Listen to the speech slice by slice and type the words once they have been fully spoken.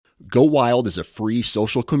Go Wild is a free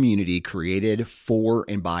social community created for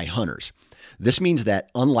and by hunters. This means that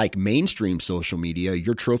unlike mainstream social media,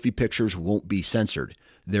 your trophy pictures won't be censored.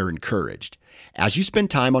 They're encouraged. As you spend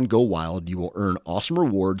time on Go Wild, you will earn awesome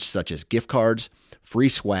rewards such as gift cards, free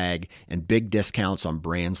swag, and big discounts on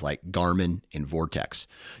brands like Garmin and Vortex.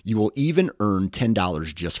 You will even earn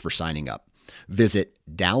 $10 just for signing up. Visit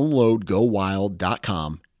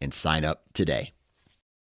downloadgowild.com and sign up today.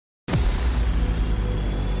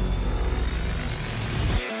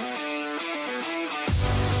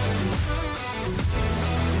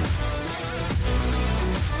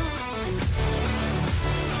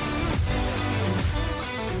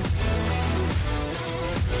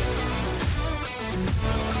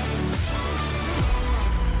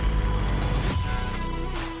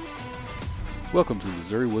 Welcome to the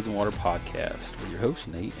Missouri Woods and Water Podcast with your hosts,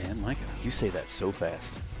 Nate and Micah. You say that so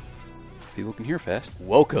fast. People can hear fast.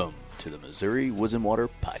 Welcome to the Missouri Woods and Water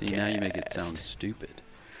Podcast. See, now you make it sound stupid.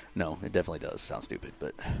 No, it definitely does sound stupid,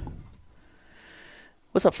 but...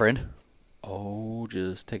 What's up, friend? Oh,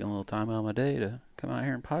 just taking a little time out of my day to come out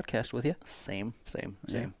here and podcast with you. Same.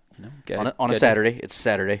 Yeah, you know, On a Saturday. It's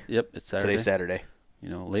Saturday. Yep, it's Saturday. Today's Saturday. You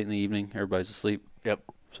know, late in the evening, everybody's asleep. Yep.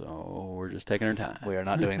 So we're just taking our time. We are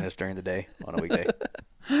not doing this during the day on a weekday.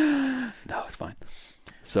 No, it's fine.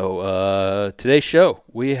 So today's show,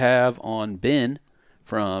 we have on Ben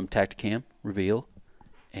from Tacticam Reveal,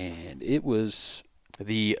 and it was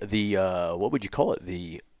The what would you call it?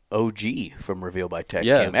 The OG from Reveal by Tacticam.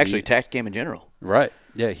 Yeah, Actually, Tacticam in general. right.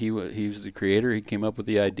 Yeah, he was the creator. He came up with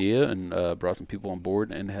the idea and brought some people on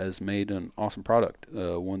board and has made an awesome product,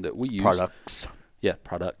 one that we use. Products. Yeah,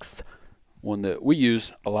 products. One that we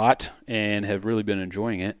use a lot and have really been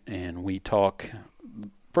enjoying it. And we talk,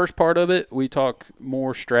 first part of it, we talk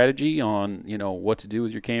more strategy on, you know, what to do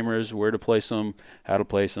with your cameras, where to place them, how to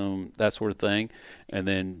place them, that sort of thing. And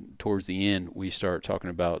then towards the end, we start talking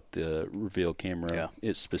about the Reveal camera,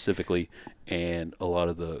 it specifically, and a lot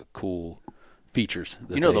of the cool features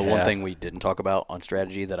that You know, they the one have. thing we didn't talk about on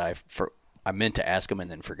strategy that I meant to ask him and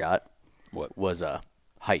then forgot. What? Was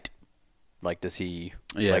height. Like, does he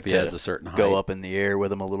Yeah, like if he to has a certain height. go up in the air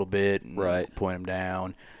with him a little bit and Right. point him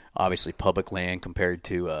down? Obviously, public land compared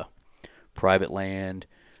to private land,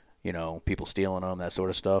 you know, people stealing them, that sort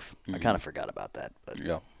of stuff. I kind of forgot about that, but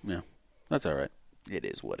Yeah, that's all right. it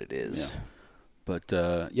is what it is. Yeah. But,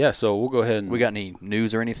 so we'll go ahead and... We got any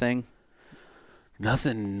news or anything?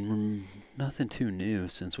 Nothing too new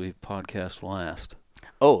since we podcast last.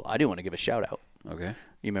 Oh, I do want to give a shout-out. Okay.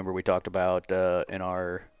 You remember we talked about in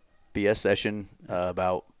our BS session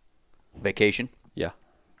about vacation? Yeah.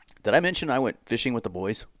 Did I mention I went fishing with the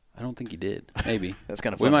boys? I don't think you did. Maybe. That's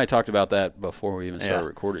kind of We fun. might have talked about that before we even started Yeah.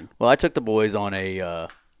 recording. Well, I took the boys on a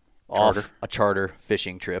charter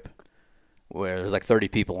fishing trip where there was like 30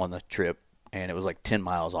 people on the trip, and it was like 10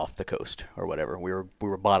 miles off the coast or whatever. We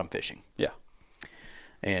were bottom fishing. Yeah.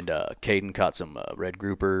 And Caden caught some red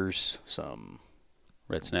groupers, some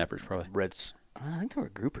Red snappers, probably. reds. I think they were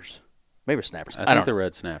groupers. Maybe they're snappers. I don't think they're know.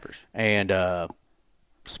 red snappers. And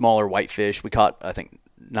smaller whitefish. We caught, I think,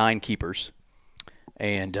 9 keepers.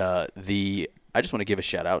 And I just want to give a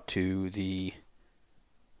shout out to the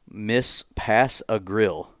Miss Pass a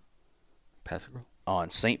Grill Pass a grill. on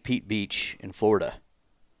St. Pete Beach in Florida.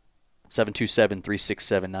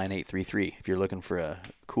 727-367-9833. If you're looking for a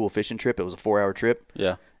cool fishing trip, it was a 4-hour trip.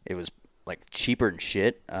 Yeah. It was like cheaper than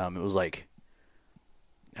shit. It was like,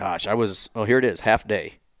 here it is, half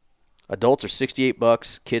day. Adults are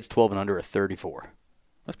 $68, kids 12 and under are $34.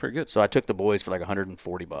 That's pretty good. So I took the boys for like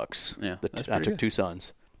 $140. Yeah, that's I pretty took good. 2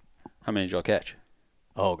 sons. How many did y'all catch?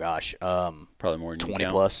 Oh gosh, Probably more than 20 you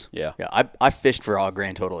count. plus. Yeah. Yeah. I fished for a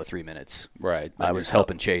grand total of 3 minutes. Right. I was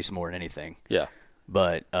helping chase more than anything. Yeah.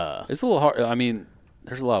 But It's a little hard. I mean,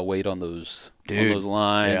 there's a lot of weight on those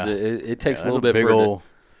lines. Yeah. It takes a that's little bit big for old.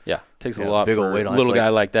 takes yeah, a lot big for old weight a on it. little It's guy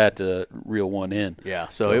like- like that to reel one in. Yeah,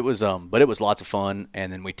 so it was but it was lots of fun,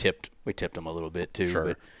 and then we tipped them a little bit too.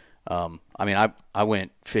 Sure. But I mean, I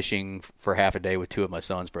went fishing for half a day with 2 of my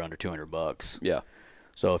sons for under $200. Yeah.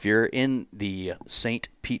 So if you're in the St.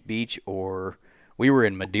 Pete Beach, or we were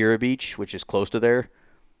in Madeira Beach, which is close to there,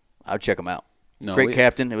 I would check them out. No, Great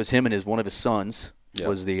captain. It was him and one of his sons Yep.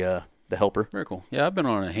 was the helper. Very cool. Yeah, I've been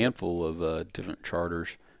on a handful of different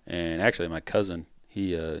charters, and actually my cousin,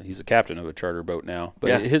 he's a captain of a charter boat now, but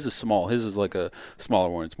Yeah. his is small. His is like a smaller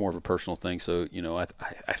one. It's more of a personal thing, so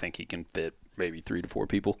I think he can fit maybe 3 to 4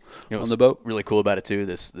 people You know on what's the boat. Really cool about it too.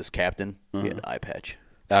 This captain, he had an eye patch,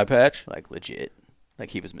 Eye patch. like legit,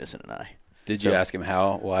 like he was missing an eye. Did you ask him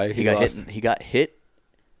why He got lost? hit. He got hit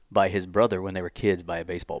by his brother when they were kids by a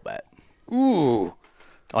baseball bat Ooh.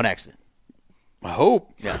 on accident. I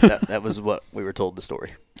hope. Yeah, that was what we were told the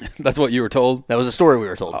story. That's what you were told. That was the story we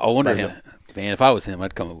were told. I wonder, about him. man, if I was him,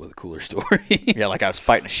 I'd come up with a cooler story. Yeah, like I was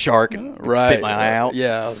fighting a shark and Right. bit my eye out.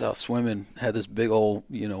 Yeah, I was out swimming, had this big old,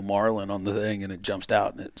 marlin on the thing, and it jumps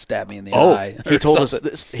out and it stabbed me in the eye. He or told us something.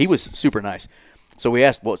 this. He was super nice. So we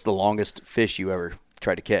asked, what's the longest fish you ever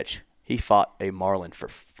tried to catch? He fought a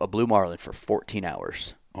blue marlin for 14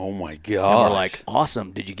 hours. Oh, my And gosh. we're like,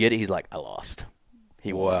 awesome. Did you get it? He's like, I lost.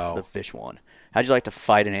 He won. Wow. The fish won. How'd you like to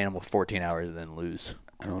fight an animal for 14 hours and then lose?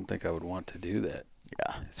 I don't think I would want to do that.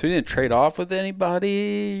 Yeah. So he didn't trade off with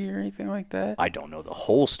anybody or anything like that? I don't know the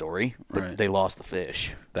whole story, but Right. they lost the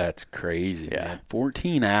fish. That's crazy, Yeah. man.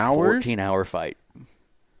 14 hours? 14-hour fight.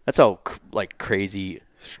 That's how crazy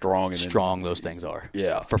Strong. strong those things are.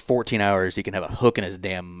 Yeah. For 14 hours, he can have a hook in his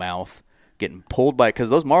damn mouth, getting pulled by, because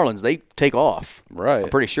those marlins, they take off. Right. I'm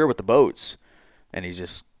pretty sure with the boats, and he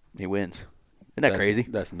wins. Isn't that crazy?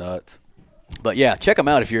 That's nuts. But yeah, check them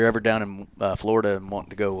out if you're ever down in Florida and want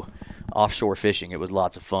to go offshore fishing. It was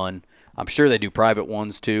lots of fun. I'm sure they do private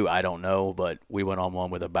ones too. I don't know, but we went on one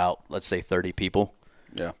with about, let's say, 30 people,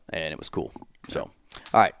 Yeah. and it was cool. So,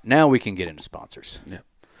 all right, now we can get into sponsors. Yeah.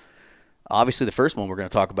 Obviously, the first one we're going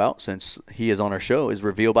to talk about, since he is on our show, is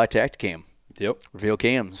Reveal by Tacticam. Yep. Reveal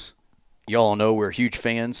cams. Y'all know we're huge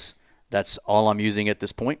fans. That's all I'm using at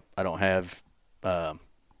this point. I don't have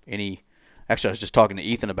any. Actually, I was just talking to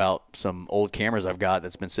Ethan about some old cameras I've got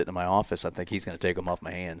that's been sitting in my office. I think he's going to take them off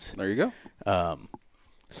my hands. There you go.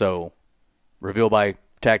 So, Reveal by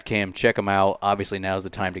Tacticam, check them out. Obviously, now's the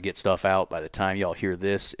time to get stuff out. By the time y'all hear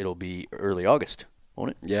this, it'll be early August,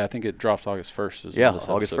 won't it? Yeah, I think it drops August 1st. Is Yeah, when this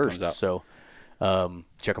August episode 1st. comes out. So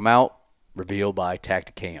check them out. Reveal by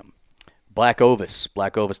Tacticam. Black Ovis,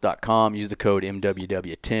 blackovis.com. Use the code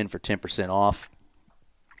MWW10 for 10% off.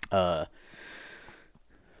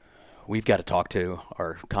 We've got to talk to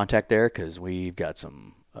our contact there because we've got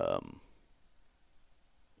some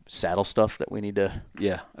saddle stuff that we need to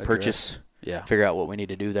purchase. Yeah. Figure out what we need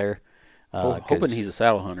to do there. Hoping he's a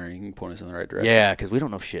saddle hunter and he can point us in the right direction. Yeah, because we don't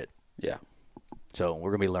know shit. Yeah. So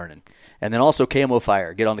we're going to be learning. And then also Camo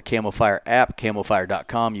Fire. Get on the Camo Fire app,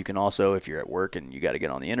 camofire.com. You can also, if you're at work and you got to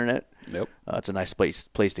get on the internet, Yep. it's a nice place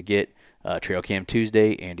to get. Trail Cam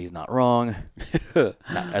Tuesday, Andy's not wrong.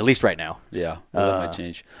 At least right now. Yeah. That might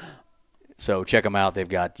change. So check them out. They've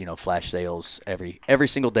got, flash sales every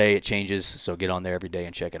single day. It changes. So get on there every day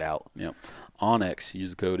and check it out. Yep. Onyx, use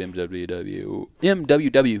the code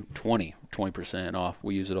MWW20, 20% off.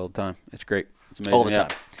 We use it all the time. It's great. It's amazing. All the time.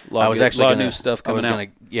 A lot of new stuff coming out.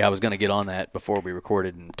 I was gonna get on that before we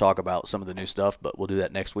recorded and talk about some of the new stuff, but we'll do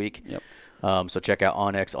that next week. Yep. So check out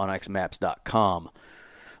Onyx, onyxmaps.com.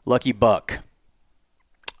 Lucky Buck.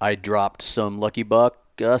 I dropped some Lucky Buck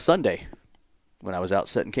Sunday when I was out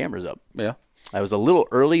setting cameras up. Yeah. I was a little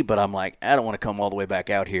early, but I'm like, I don't want to come all the way back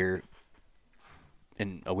out here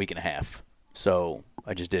in a week and a half. So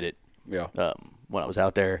I just did it Yeah. when I was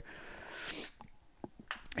out there.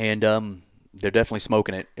 And they're definitely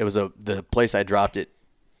smoking it. It was the place I dropped it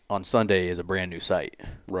on Sunday is a brand new site.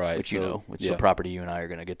 Right. Which it's yeah. a property you and I are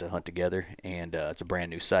going to get to hunt together. And it's a brand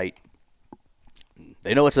new site.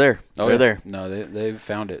 They know it's there. Oh, They're yeah. there. No, they've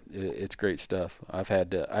found it. It's great stuff. I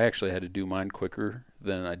actually had to do mine quicker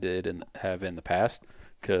than I did and have in the past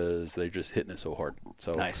because they're just hitting it so hard.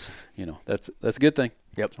 So Nice. That's a good thing.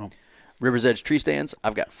 Yep. So, River's Edge tree stands.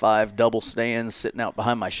 I've got 5 double stands sitting out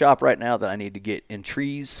behind my shop right now that I need to get in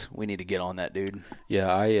trees. We need to get on that, dude.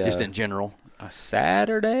 yeah, I Just in general.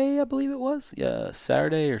 Saturday, I believe it was. Yeah,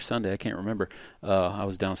 Saturday or Sunday, I can't remember. I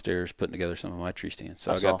was downstairs putting together some of my tree stands.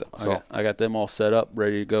 So I got them all set up,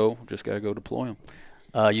 ready to go. Just got to go deploy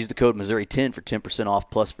them. Use the code Missouri10 for 10%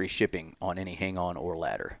 off plus free shipping on any hang-on or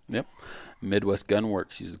ladder. Yep. Midwest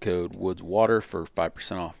Gunworks, use the code WoodsWater for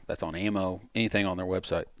 5% off. That's on ammo, anything on their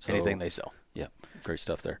website. So, Anything they sell. Yeah, great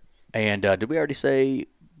stuff there. And did we already say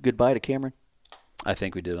goodbye to Cameron? I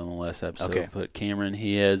think we did on the last episode. Okay. But Cameron,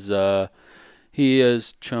 he has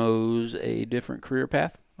chose a different career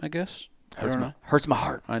path, I guess. Hurts my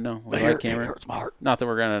heart. I know. We It like Cameron. hurts my heart. Not that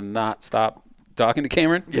we're going to not stop talking to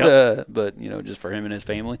Cameron, Yep. but just for him and his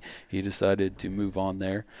family, he decided to move on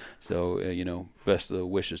there. So best of the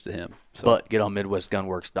wishes to him. So, But get on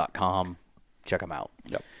MidwestGunworks.com. Check them out.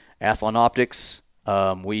 Yep. Athlon Optics.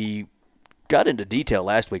 We got into detail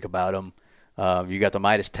last week about them. You got the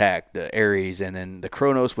Midas TAC, the Aries, and then the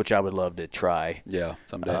Chronos, which I would love to try. Yeah,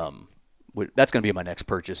 someday. That's going to be my next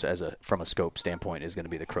purchase from a scope standpoint is going to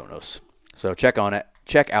be the Chronos. So check out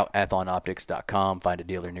athlonoptics.com. Find a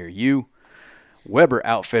dealer near you. Weber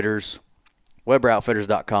Outfitters,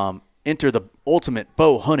 weberoutfitters.com. Enter the ultimate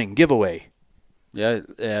bow hunting giveaway. Yeah,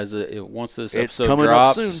 once this It's episode coming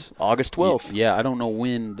drops, up soon, August 12th. Yeah, I don't know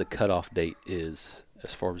when the cutoff date is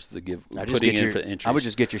as far as the putting in for entries. I would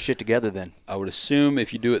just get your shit together then. I would assume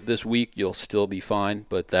if you do it this week, you'll still be fine,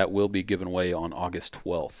 but that will be given away on August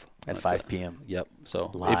 12th. At 5 p.m. Yep.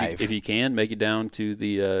 So Live. if you can, make it down to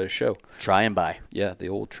the show. Try and buy. Yeah, the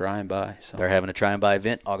old try and buy. So. They're having a try and buy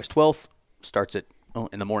event August 12th. Starts at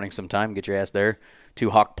in the morning sometime. Get your ass there to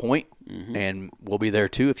Hawk Point, and we'll be there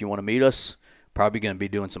too if you want to meet us. Probably going to be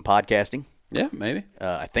doing some podcasting. Yeah, maybe.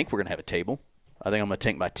 I think we're going to have a table. I think I'm going to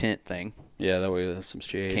take my tent thing. Yeah, that way we'll have some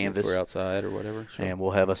shade Canvas. if we're outside or whatever. So. And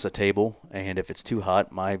we'll have us a table. And if it's too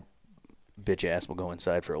hot, my bitch ass will go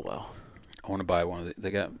inside for a while. I want to buy one of they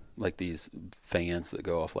got like these fans that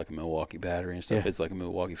go off like a Milwaukee battery and stuff. Yeah. It's like a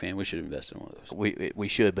Milwaukee fan. We should invest in one of those. We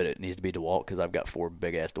should, but it needs to be DeWalt because I've got 4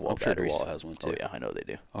 big ass DeWalt I'm sure batteries. DeWalt has one too. Oh yeah, I know they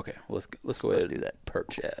do. Okay, well, let's go ahead do and that.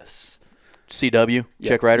 purchase. CW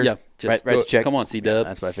check writer. Yeah, right to check. Come on, C Dub. Yeah,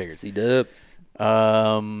 that's what I figured. C Dub.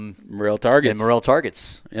 Morel And targets. Morel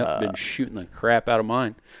targets. Yep, been shooting the crap out of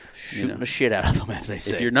mine. Shooting the shit out of them, as they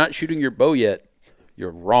say. If you're not shooting your bow yet,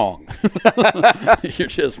 you're wrong. You're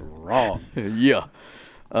just wrong. Yeah.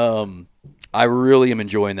 I really am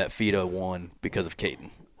enjoying that FIDA 1 because of Caden.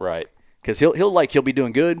 Right. Because he'll be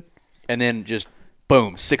doing good, and then just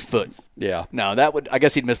boom, 6 foot. Yeah. Now I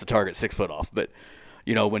guess he'd miss the target 6 foot off, but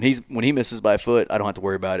when he misses by a foot, I don't have to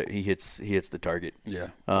worry about it. He hits the target. Yeah.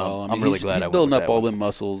 I'm really glad he's I went building with up that all one. them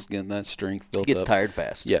muscles, getting that strength built up. He gets tired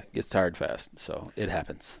fast. Yeah, gets tired fast. So it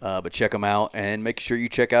happens. But check them out, and make sure you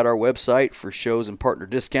check out our website for shows and partner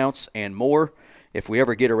discounts and more. If we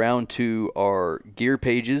ever get around to our gear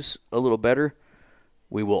pages a little better,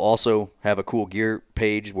 we will also have a cool gear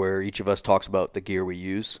page where each of us talks about the gear we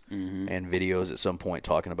use and videos at some point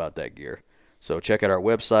talking about that gear. So check out our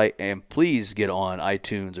website, and please get on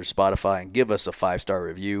iTunes or Spotify and give us a 5-star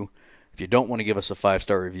review. If you don't want to give us a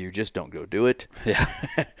 5-star review, just don't go do it. Yeah.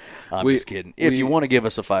 I'm just kidding. If you want to give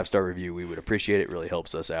us a 5-star review, we would appreciate it. It really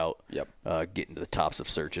helps us out. Yep. Getting to the tops of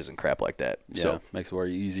searches and crap like that. Yeah, So makes it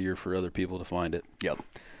way easier for other people to find it. Yep.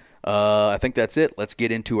 I think that's it. Let's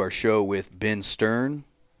get into our show with Ben Stern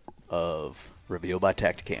of Reveal by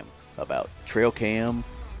Tacticam about trail cam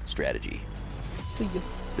strategy. See ya.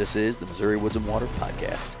 This is the Missouri Woods and Water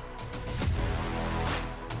Podcast.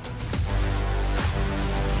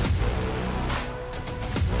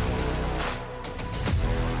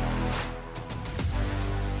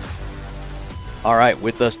 All right,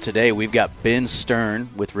 with us today, we've got Ben Stern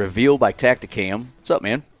with Reveal by Tacticam. What's up,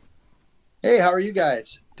 man? Hey, how are you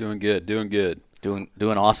guys? Doing good. Doing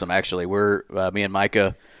awesome, actually. We're me and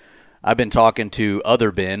Micah. I've been talking to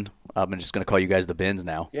other Ben. I'm just going to call you guys the Bens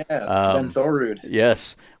now. Yeah, Ben Thorrud.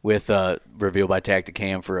 Yes, with Reveal by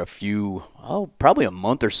Tacticam for probably a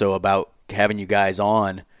month or so about having you guys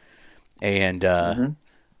on, and you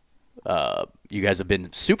guys have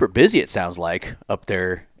been super busy. It sounds like up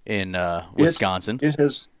there in Wisconsin.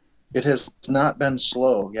 It has not been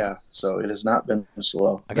slow. Yeah, so it has not been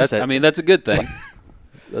slow. That's a good thing.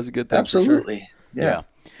 That's a good thing. Absolutely. For sure. Yeah.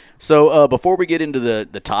 So before we get into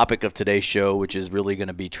the topic of today's show, which is really going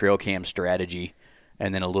to be trail cam strategy,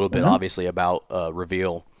 and then a little bit obviously about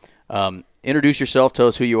Reveal, introduce yourself, tell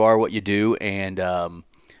us who you are, what you do, and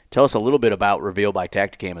tell us a little bit about Reveal by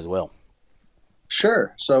Tacticam as well.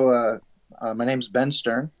 Sure. So my name's Ben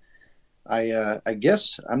Stern. I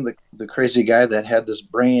guess I'm the crazy guy that had this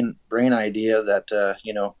brain idea that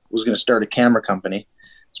was going to start a camera company.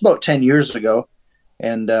 It's about 10 years ago,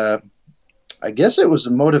 and I guess it was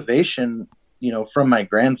a motivation, from my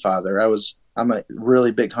grandfather. I'm a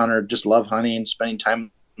really big hunter, just love hunting, spending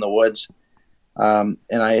time in the woods. And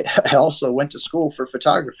I also went to school for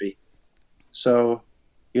photography. So,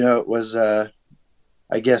 it was, I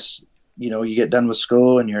guess, you get done with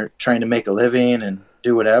school and you're trying to make a living and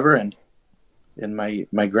do whatever. And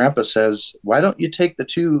my grandpa says, why don't you take the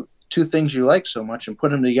two things you like so much and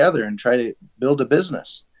put them together and try to build a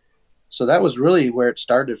business? So that was really where it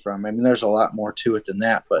started from. I mean, there's a lot more to it than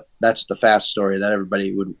that, but that's the fast story that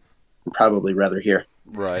everybody would probably rather hear.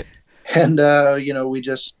 Right. And, we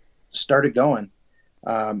just started going.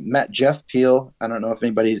 Met Jeff Peel. I don't know if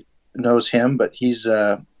anybody knows him, but he's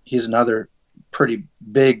another pretty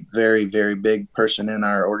big, very, very big person in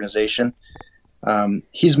our organization.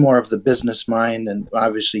 He's more of the business mind, and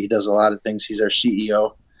obviously he does a lot of things. He's our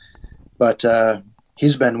CEO, but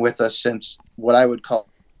he's been with us since what I would call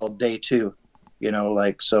day 2,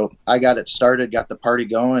 so I got it started, got the party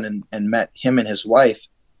going, and met him and his wife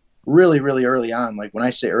really, really early on. Like when I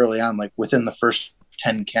say early on, like within the first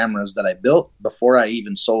 10 cameras that I built before I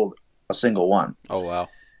even sold a single one. Oh, wow.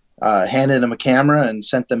 handed them a camera and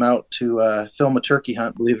sent them out to film a turkey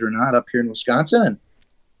hunt, believe it or not, up here in Wisconsin. And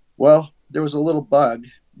well, there was a little bug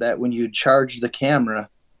that when you charge the camera,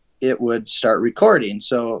 it would start recording.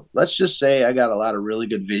 So let's just say I got a lot of really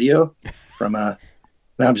good video from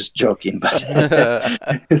I'm just joking, but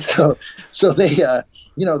so they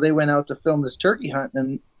they went out to film this turkey hunt,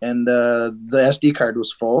 and the SD card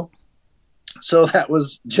was full. So that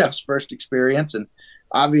was Jeff's first experience, and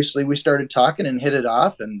obviously we started talking and hit it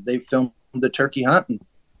off, and they filmed the turkey hunt,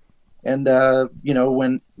 and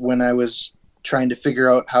when I was trying to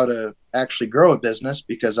figure out how to actually grow a business,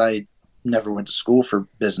 because I never went to school for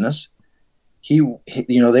business, he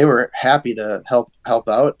they were happy to help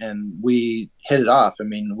out, and we hit it off. I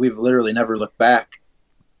mean, we've literally never looked back.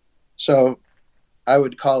 So I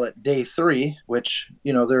would call it day 3, which,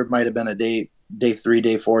 there might have been a day 3,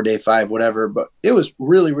 day 4, day 5, whatever, but it was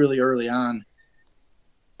really, really early on.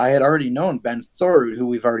 I had already known Ben Thorud, who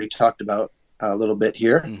we've already talked about a little bit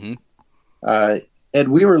here. Mm-hmm. And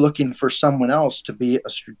we were looking for someone else to be a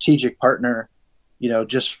strategic partner,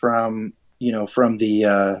 just from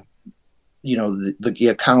the, the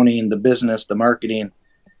accounting, the business, the marketing.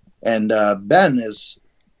 And Ben is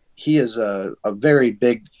a very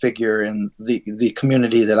big figure in the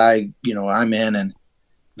community that I'm in, and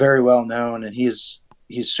very well known. And he's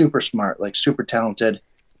super smart, like super talented.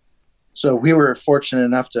 So we were fortunate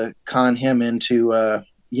enough to con him into,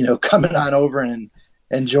 coming on over and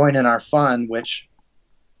joining our fun, which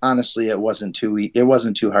honestly, it wasn't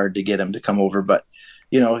too hard to get him to come over. But,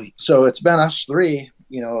 so it's been us 3,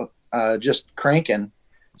 just cranking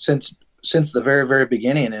since the very, very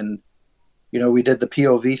beginning. And, we did the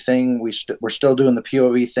POV thing. We're still doing the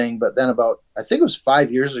POV thing. But then I think it was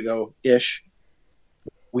 5 years ago ish,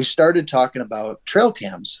 we started talking about trail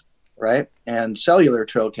cams, right? And cellular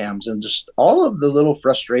trail cams, and just all of the little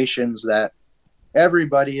frustrations that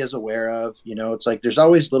everybody is aware of. It's like there's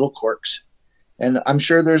always little quirks. And I'm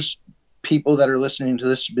sure there's people that are listening to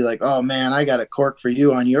this to be like, oh man, I got a cork for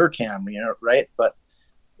you on your cam, right? But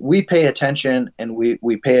we pay attention, and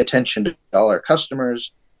we pay attention to all our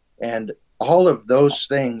customers, and all of those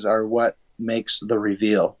things are what makes the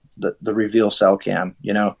Reveal, the Reveal cell cam.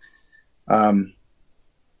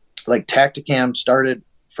 Like Tacticam started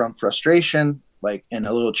from frustration, like, and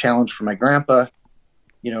a little challenge for my grandpa,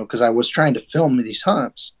 because I was trying to film these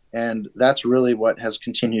hunts, and that's really what has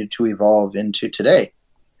continued to evolve into today.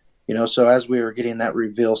 So as we were getting that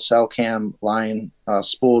Reveal cell cam line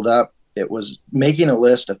spooled up, it was making a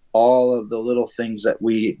list of all of the little things that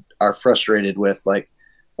we are frustrated with, like,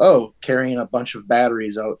 carrying a bunch of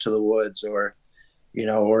batteries out to the woods, or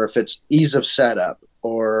if it's ease of setup,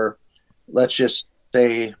 or let's just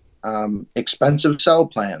say expensive cell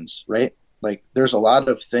plans, right? Like, there's a lot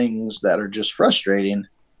of things that are just frustrating.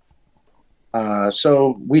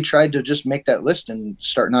 So we tried to just make that list and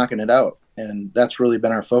start knocking it out. And that's really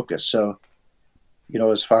been our focus. So,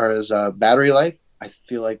 as far as battery life, I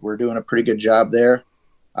feel like we're doing a pretty good job there.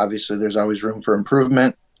 Obviously, there's always room for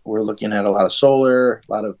improvement. We're looking at a lot of solar,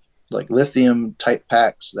 a lot of like lithium type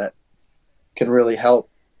packs that can really help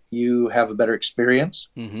you have a better experience.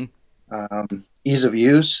 Mm-hmm. Ease of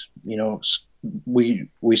use, we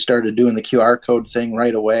started doing the QR code thing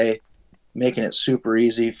right away, making it super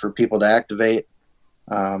easy for people to activate.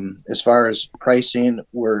 As far as pricing,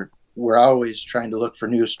 we're always trying to look for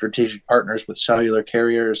new strategic partners with cellular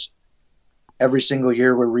carriers. Every single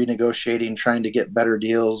year we're renegotiating, trying to get better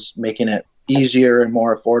deals, making it easier and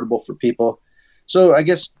more affordable for people. So I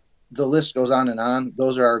guess the list goes on and on.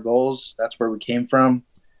 Those are our goals. That's where we came from.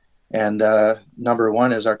 And number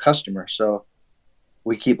one is our customer. So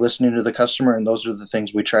we keep listening to the customer, and those are the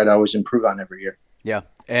things we try to always improve on every year. Yeah,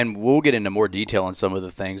 and we'll get into more detail on some of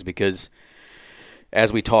the things, because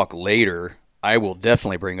as we talk later, I will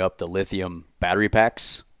definitely bring up the lithium battery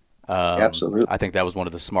packs. Absolutely. I think that was one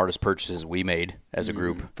of the smartest purchases we made as a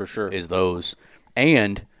group. For sure. Is those.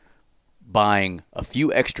 And buying a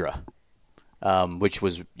few extra, which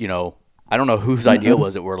was, I don't know whose idea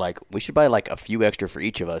was it. We're like, we should buy like a few extra for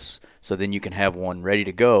each of us, so then you can have one ready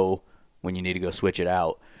to go when you need to go switch it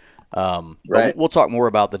out. Right. We'll talk more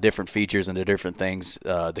about the different features and the different things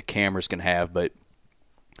the cameras can have. But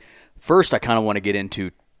first, I kind of want to get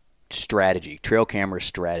into strategy, trail camera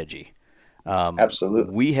strategy.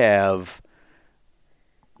 Absolutely. We have,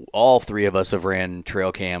 all 3 of us have ran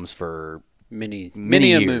trail cams for many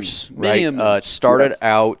years. Right? It started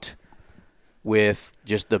out with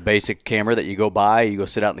just the basic camera that you go buy. You go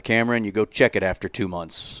sit out in the camera and you go check it after 2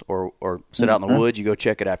 months, or sit out in the woods. You go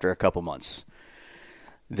check it after a couple months.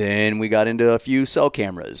 Then we got into a few cell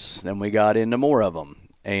cameras. Then we got into more of them.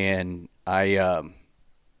 And I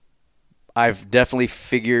I've definitely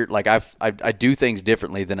figured, like, I do things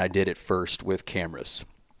differently than I did at first with cameras.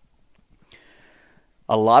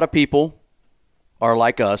 A lot of people are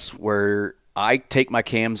like us, where I take my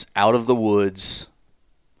cams out of the woods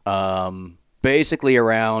basically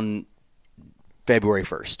around February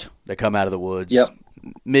 1st. They come out of the woods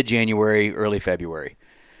mid-January, early February.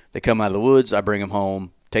 They come out of the woods, I bring them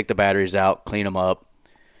home, take the batteries out, clean them up,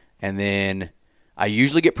 and then I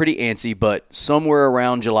usually get pretty antsy, but somewhere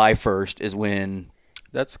around July 1st is when...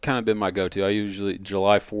 That's kind of been my go-to. I usually,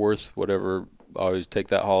 July 4th, whatever, I always take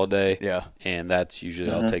that holiday. Yeah. And that's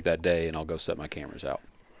usually, I'll take that day and I'll go set my cameras out.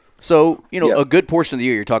 So, a good portion of the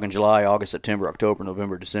year, you're talking July, August, September, October,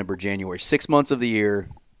 November, December, January, 6 months of the year,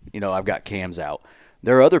 I've got cams out.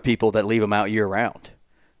 There are other people that leave them out year-round.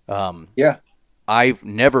 I've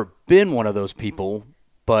never been one of those people,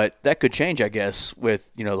 but that could change, I guess,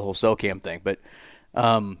 with, the whole cell cam thing. But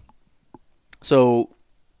so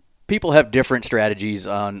people have different strategies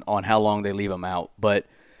on how long they leave them out, but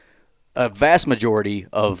a vast majority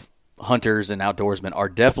of hunters and outdoorsmen are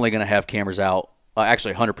definitely going to have cameras out.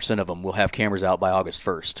 Actually, 100% of them will have cameras out by August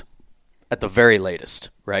 1st at the very latest,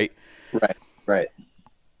 right? Right.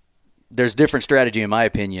 There's different strategy, in my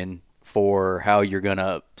opinion, for how you're going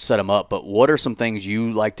to set them up. But what are some things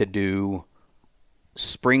you like to do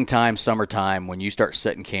springtime, summertime, when you start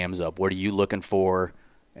setting cams up? What are you looking for?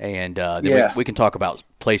 And then we can talk about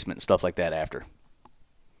placement and stuff like that after.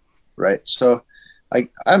 Right. So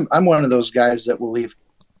I'm one of those guys that will leave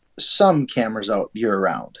some cameras out year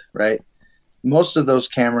round, right? Most of those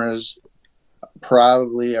cameras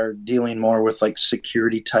probably are dealing more with like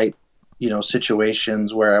security type,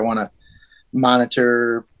 situations where I want to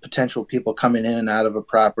monitor potential people coming in and out of a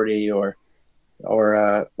property, or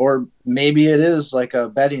maybe it is like a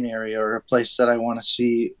bedding area or a place that I want to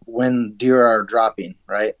see when deer are dropping,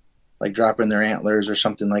 right? Like dropping their antlers or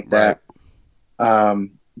something like that. Right.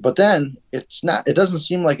 But then it doesn't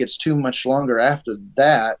seem like it's too much longer after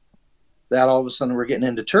that all of a sudden we're getting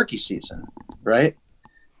into turkey season, right?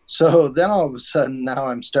 So then all of a sudden now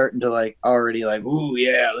I'm starting to already ooh,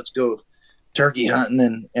 yeah, let's go turkey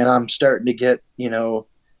hunting. And I'm starting to get,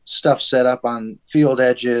 stuff set up on field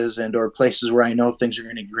edges and or places where I know things are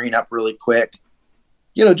going to green up really quick,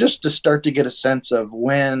 just to start to get a sense of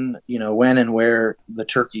when and where the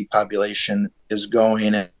turkey population is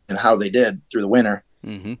going and how they did through the winter.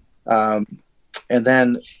 Mm-hmm. And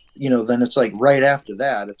then, then it's right after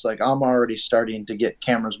that, it's I'm already starting to get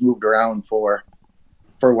cameras moved around for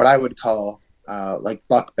what I would call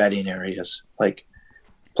buck bedding areas,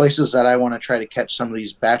 places that I want to try to catch some of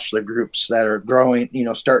these bachelor groups that are growing,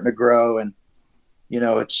 starting to grow. And,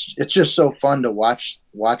 it's just so fun to watch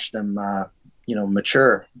them,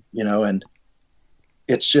 mature, and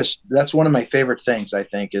that's one of my favorite things, I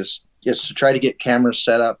think, is to try to get cameras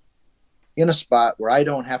set up in a spot where I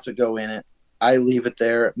don't have to go in it. I leave it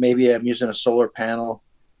there. Maybe I'm using a solar panel.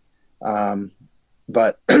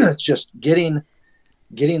 But it's just getting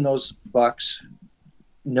those bucks,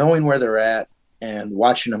 knowing where they're at and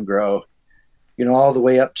watching them grow, all the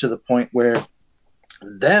way up to the point where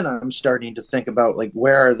then I'm starting to think about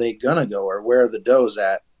where are they going to go, or where are the does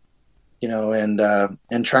at,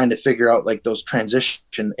 and trying to figure out those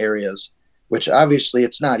transition areas, which obviously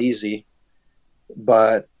it's not easy,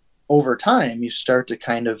 but over time you start to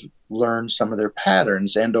kind of learn some of their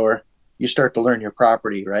patterns, and or you start to learn your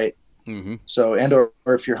property, right? Mm-hmm. So, and or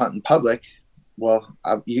if you're hunting public, well,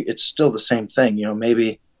 it's still the same thing.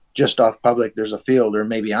 Maybe just off public there's a field, or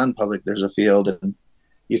maybe on public there's a field, and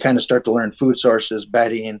you kind of start to learn food sources,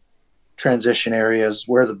 bedding, transition areas,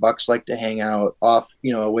 where the bucks like to hang out, off,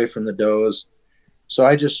 away from the does. So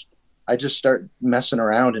I just start messing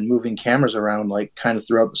around and moving cameras around kind of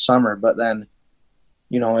throughout the summer. But then,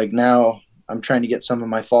 now I'm trying to get some of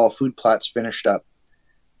my fall food plots finished up.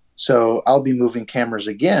 So I'll be moving cameras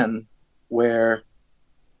again where,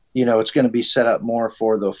 it's going to be set up more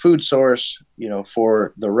for the food source,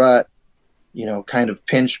 for the rut, kind of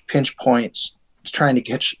pinch points, trying to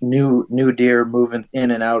catch new deer moving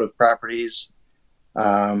in and out of properties.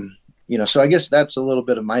 So I guess that's a little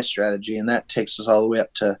bit of my strategy, and that takes us all the way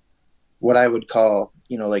up to what I would call,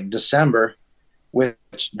 December,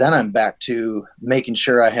 which then I'm back to making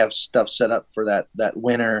sure I have stuff set up for that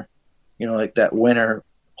winter, that winter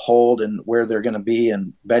hold, and where they're going to be,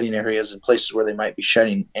 and bedding areas and places where they might be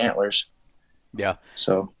shedding antlers. Yeah.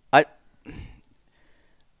 So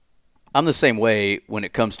I'm the same way when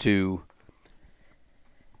it comes to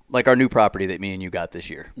our new property that me and you got this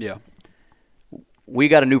year. Yeah. We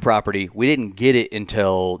got a new property. We didn't get it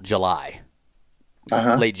until July,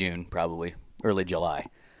 late June, probably early July.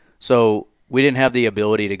 So we didn't have the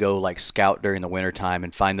ability to go like scout during the wintertime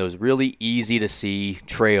and find those really easy to see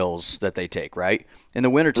trails that they take, right? In the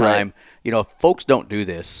wintertime, if folks don't do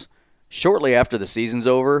this, shortly after the season's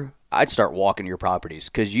over, I'd start walking your properties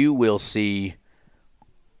because you will see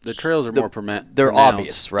the trails are more pronounced. They're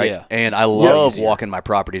obvious, right? Yeah. And I love walking my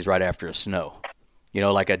properties right after a snow,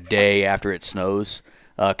 like a day after it snows.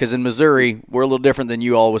 Because in Missouri, we're a little different than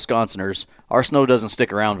you all Wisconsiners. Our snow doesn't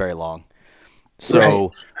stick around very long.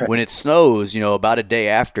 So when it snows, about a day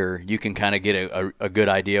after, you can kind of get a good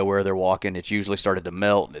idea where they're walking. It's usually started to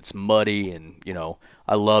melt, and it's muddy, and,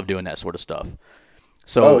 I love doing that sort of stuff.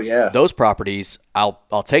 So those properties,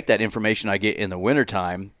 I'll take that information I get in the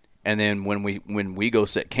wintertime, and then when we go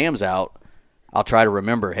set cams out, I'll try to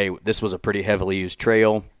remember, hey, this was a pretty heavily used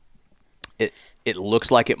trail. It looks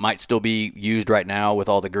like it might still be used right now with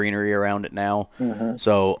all the greenery around it now. Mm-hmm.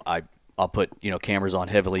 So I'll put cameras on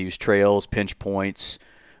heavily used trails, pinch points,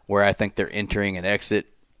 where I think they're entering and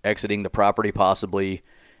exiting the property possibly.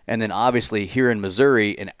 And then obviously here in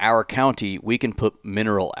Missouri, in our county, we can put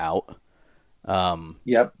mineral out.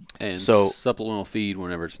 And so supplemental feed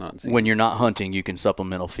whenever it's not in season. When you're not hunting, you can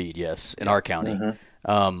supplemental feed, yes, in our county.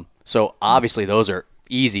 Mm-hmm. So obviously those are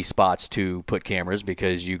easy spots to put cameras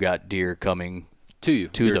because you got deer coming to you.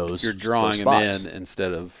 You're drawing them in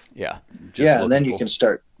instead of and then you can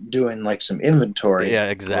start doing like some inventory. Yeah,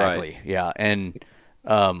 exactly. Right. Yeah, and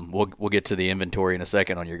we'll get to the inventory in a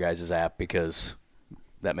second on your guys' app because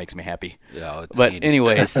that makes me happy. Yeah, but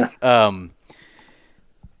anyways,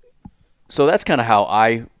 so that's kind of how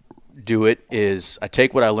I do it. Is I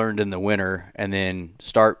take what I learned in the winter and then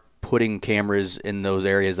start putting cameras in those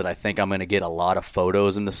areas that I think I'm going to get a lot of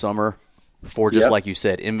photos in the summer for, just like you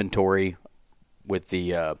said, inventory with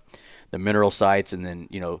the mineral sites. And then,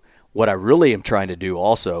 what I really am trying to do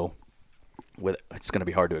also it's going to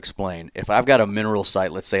be hard to explain. If I've got a mineral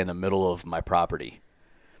site, let's say in the middle of my property,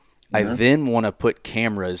 I then want to put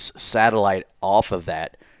cameras satellite off of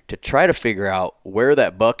that to try to figure out where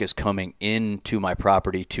that buck is coming into my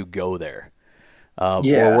property to go there. Or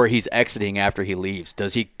where he's exiting after he leaves.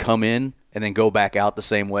 Does he come in and then go back out the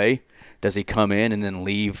same way? Does he come in and then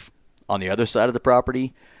leave on the other side of the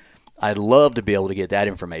property? I'd love to be able to get that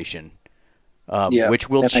information, which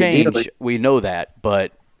will change. Ideally, we know that,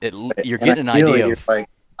 but you're getting an idea. You're like,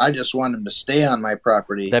 I just want him to stay on my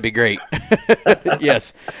property. That'd be great.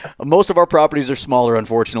 Yes. Most of our properties are smaller,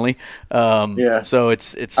 unfortunately. So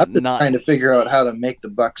it's I'm just not trying to figure out how to make the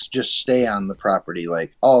bucks just stay on the property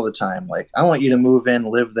like all the time. Like I want you to move in,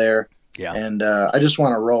 live there. Yeah. And I just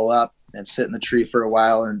want to roll up and sit in the tree for a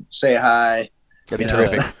while and say hi. That'd be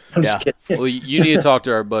terrific. Well, you need to talk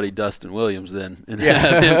to our buddy Dustin Williams then, and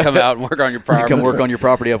have him come out and work on your property. Come work on your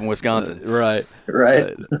property up in Wisconsin. Right.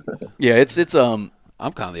 Yeah, it's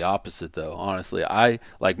I'm kind of the opposite though, honestly. I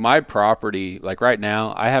like my property, like right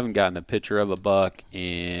now, I haven't gotten a picture of a buck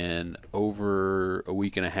in over a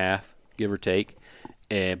week and a half, give or take.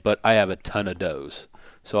 But I have a ton of does.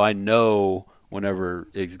 So I know whenever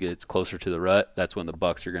it gets closer to the rut, that's when the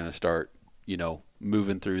bucks are going to start,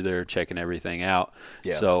 moving through there, checking everything out.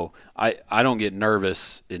 Yeah. So I don't get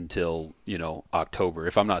nervous until, October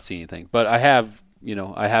if I'm not seeing anything. But I have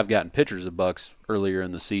gotten pictures of bucks earlier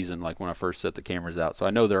in the season, like when I first set the cameras out. So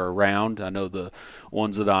I know they're around. I know the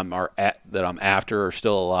ones that I'm after are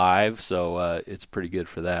still alive. So it's pretty good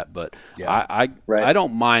for that. But I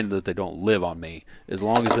don't mind that they don't live on me as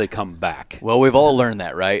long as they come back. Well, we've all learned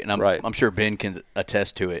that, right? And I'm sure Ben can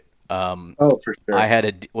attest to it. For sure. I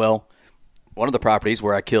had one of the properties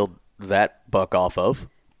where I killed that buck off of,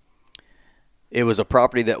 it was a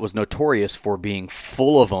property that was notorious for being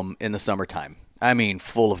full of them in the summertime. I mean,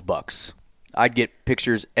 full of bucks. I'd get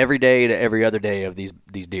pictures every day to every other day of these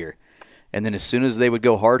deer. And then as soon as they would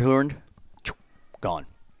go hard-horned, gone.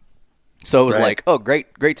 So it was like, oh,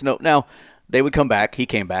 great to know. Now, they would come back. He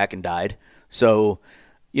came back and died. So,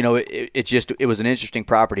 it was an interesting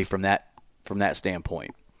property from that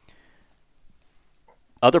standpoint.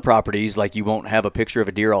 Other properties, like you won't have a picture of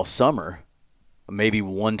a deer all summer. Maybe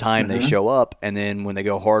one time they show up, and then when they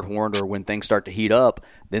go hard-horned or when things start to heat up,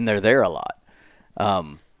 then they're there a lot.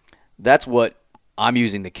 That's what I'm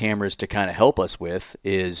using the cameras to kind of help us with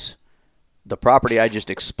is the property I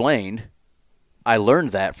just explained. I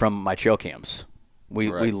learned that from my trail cams.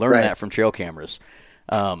 We learned that from trail cameras.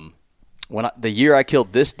 The year I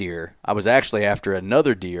killed this deer, I was actually after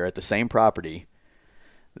another deer at the same property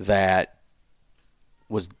that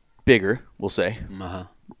was bigger, we'll say.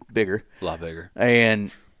 Bigger. A lot bigger.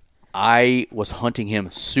 And I was hunting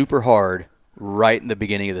him super hard right in the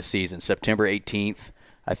beginning of the season. September 18th,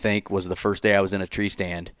 I think, was the first day I was in a tree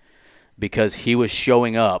stand because he was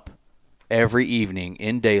showing up every evening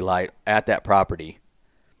in daylight at that property.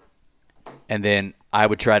 And then I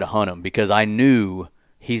would try to hunt him because I knew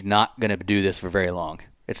he's not going to do this for very long.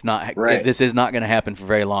 It's not. Right. This is not going to happen for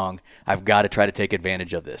very long. I've got to try to take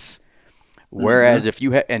advantage of this. Whereas if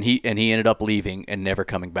you and he ended up leaving and never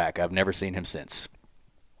coming back. I've never seen him since.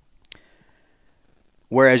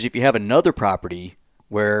 Whereas if you have another property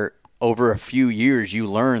where over a few years you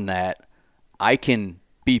learn that I can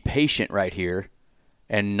be patient right here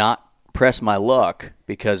and not press my luck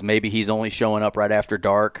because maybe he's only showing up right after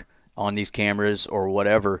dark on these cameras or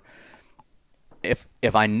whatever. If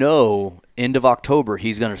I know end of October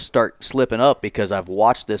he's going to start slipping up because I've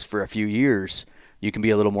watched this for a few years, you can be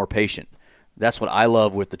a little more patient. That's what I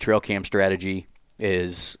love with the trail cam strategy,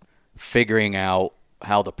 is figuring out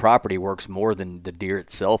how the property works more than the deer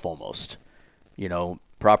itself almost. You know,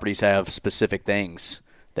 properties have specific things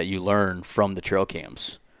that you learn from the trail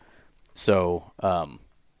cams. So, I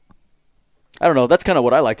don't know. That's kind of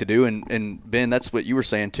what I like to do. And Ben, that's what you were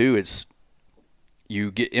saying too, is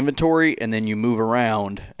you get inventory and then you move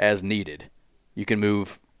around as needed. You can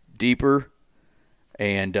move deeper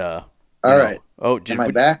and, all right. Oh, Am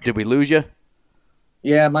I back? Did we lose you?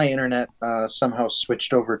 Yeah, my internet somehow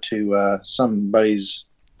switched over to somebody's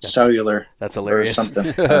cellular. That's hilarious. Or something.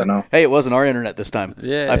 I don't know. Hey, it wasn't our internet this time.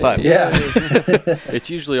 Yeah. High five. Yeah. It's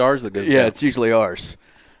usually ours that goes Yeah, down. it's usually ours.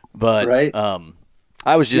 But Right.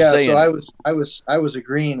 I was just saying. So I was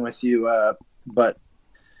agreeing with you, but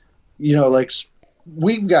you know, like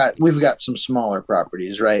we've got some smaller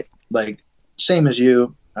properties, right? Like same as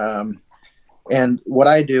you. And what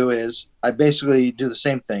I do is I basically do the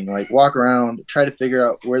same thing, like walk around, try to figure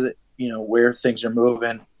out where things are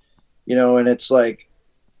moving, and it's like,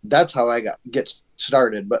 that's how I get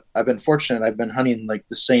started. But I've been fortunate. I've been hunting like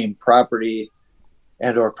the same property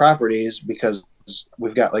and or properties because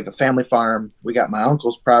we've got like a family farm. We got my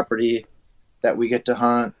uncle's property that we get to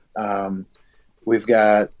hunt. We've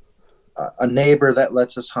got a neighbor that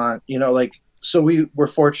lets us hunt, so we're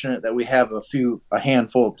fortunate that we have a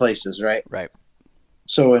handful of places, right? Right.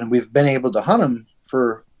 So, and we've been able to hunt them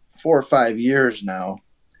for 4 or 5 years now.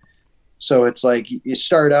 So it's like you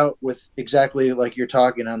start out with exactly like you're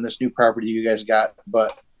talking on this new property you guys got.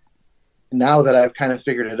 But now that I've kind of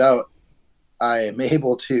figured it out, I am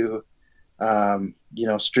able to,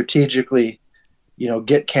 strategically,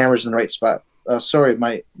 get cameras in the right spot. Sorry,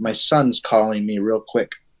 my son's calling me real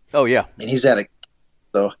quick. Oh, yeah. And he's at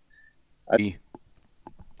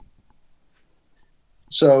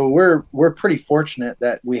So we're pretty fortunate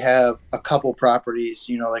that we have a couple properties,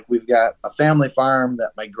 like we've got a family farm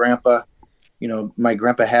that my grandpa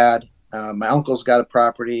had, my uncle's got a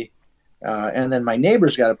property, and then my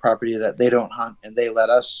neighbor's got a property that they don't hunt and they let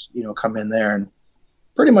us, come in there and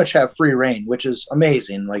pretty much have free reign, which is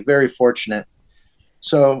amazing, like very fortunate.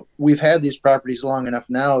 So we've had these properties long enough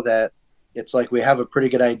now that it's like we have a pretty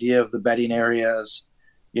good idea of the bedding areas,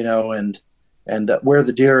 and where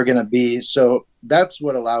the deer are going to be. So that's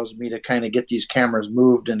what allows me to kind of get these cameras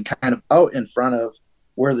moved and kind of out in front of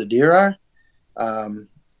where the deer are. And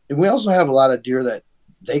we also have a lot of deer that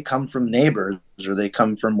they come from neighbors or they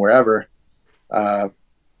come from wherever,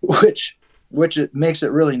 which it makes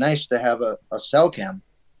it really nice to have a cell cam,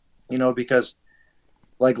 because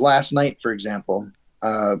like last night, for example,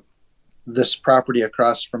 this property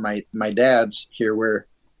across from my dad's here where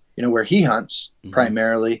he hunts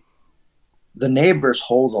primarily, the neighbors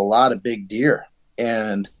hold a lot of big deer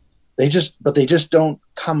and they just don't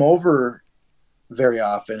come over very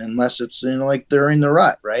often unless it's like they're in the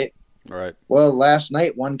rut. Right. Right. Well, last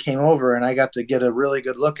night one came over and I got to get a really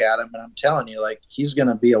good look at him. And I'm telling you, like, he's going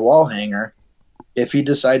to be a wall hanger if he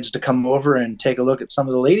decides to come over and take a look at some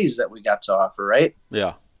of the ladies that we got to offer. Right.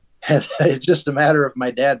 Yeah. And it's just a matter of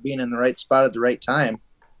my dad being in the right spot at the right time.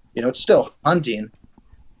 It's still hunting,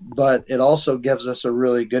 but it also gives us a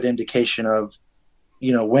really good indication of,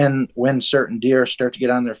 when certain deer start to get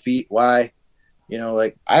on their feet, why,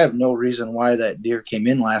 like I have no reason why that deer came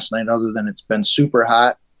in last night other than it's been super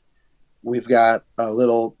hot. We've got a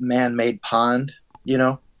little man-made pond,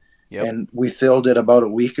 Yep. and we filled it about a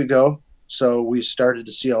week ago. So we started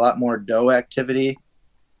to see a lot more doe activity.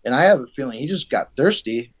 And I have a feeling he just got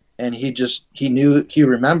thirsty and he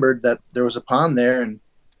remembered that there was a pond there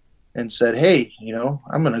and said, hey,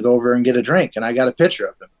 I'm going to go over and get a drink. And I got a picture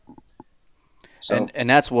of him. So, and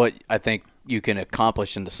that's what I think you can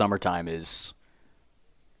accomplish in the summertime is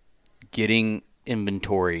getting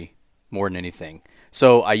inventory more than anything.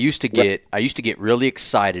 So I used to get really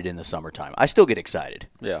excited in the summertime. I still get excited.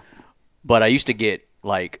 Yeah. But I used to get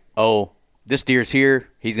like, oh, this deer's here,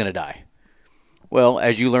 he's going to die. Well,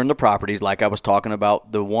 as you learn the properties, like I was talking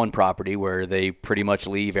about the one property where they pretty much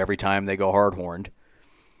leave every time they go hard horned,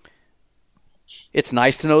 it's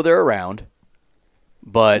nice to know they're around,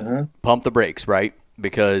 but pump the brakes, right?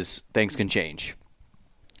 Because things can change.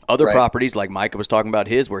 Other properties, like Micah was talking about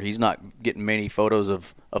his, where he's not getting many photos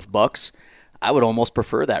of bucks, I would almost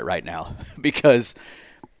prefer that right now because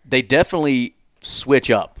they definitely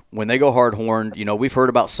switch up. When they go hard horned, we've heard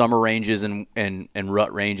about summer ranges and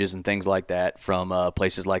rut ranges and things like that from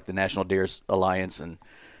places like the National Deer Alliance and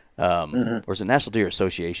or is it National Deer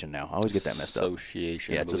Association now? I always get that messed up.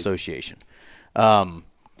 Association. Yeah, it's association.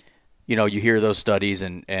 You hear those studies,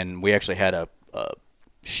 and we actually had a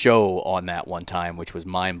show on that one time, which was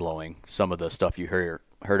mind blowing. Some of the stuff you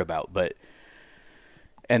heard about,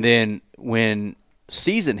 and then when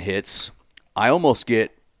season hits, I almost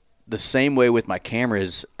get the same way with my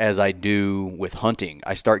cameras as I do with hunting.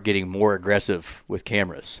 I start getting more aggressive with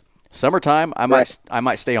cameras. Summertime, I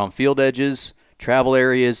might stay on field edges, travel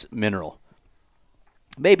areas, mineral.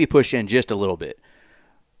 Maybe push in just a little bit.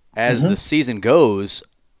 As the season goes,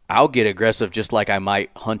 I'll get aggressive just like I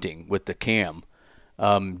might hunting with the cam.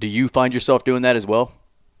 Do you find yourself doing that as well?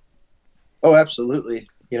 Oh, absolutely.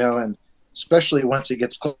 And especially once it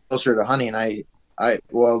gets closer to hunting,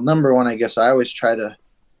 number one, I guess I always try to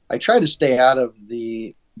stay out of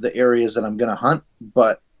the areas that I'm going to hunt,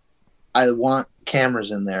 but I want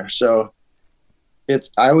cameras in there. So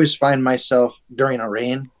I always find myself during a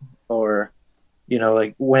rain or,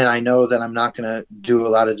 like when I know that I'm not going to do a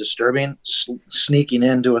lot of disturbing, sneaking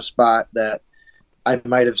into a spot that I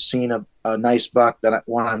might have seen a nice buck that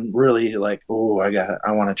when I'm really like, oh,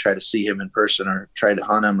 I want to try to see him in person or try to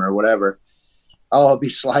hunt him or whatever. I'll be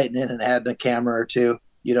sliding in and adding a camera or two,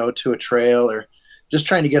 to a trail or just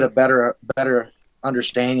trying to get a better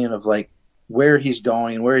understanding of like where he's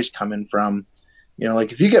going, where he's coming from.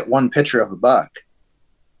 Like if you get one picture of a buck,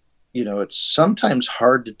 it's sometimes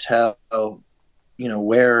hard to tell,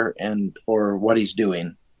 where or what he's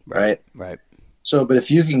doing. Right. Right. So, but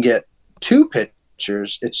if you can get two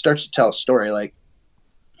pictures, it starts to tell a story. Like,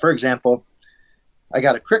 for example, I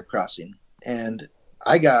got a creek crossing and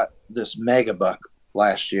I got this mega buck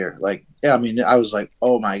last year. Like, I was like,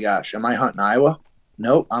 oh my gosh, am I hunting Iowa?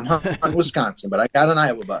 Nope, I'm hunting Wisconsin, but I got an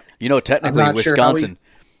Iowa buck. Technically Wisconsin,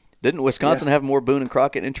 didn't Wisconsin have more Boone and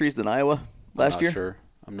Crockett entries than Iowa last year?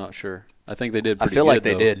 I'm not sure. I think they did pretty I feel good, like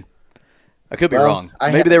they though. did. I could be wrong.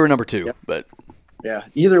 Maybe they were number 2, but yeah,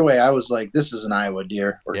 either way, I was like, this is an Iowa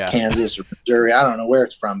deer or Kansas or Missouri. I don't know where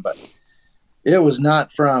it's from, but it was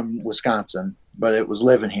not from Wisconsin, but it was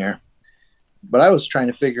living here. But I was trying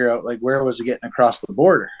to figure out like where was it getting across the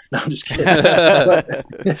border? No, I'm just kidding.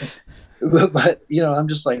 but I'm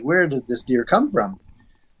just like, where did this deer come from?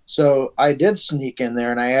 So I did sneak in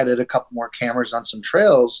there and I added a couple more cameras on some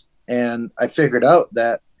trails, and I figured out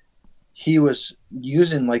that he was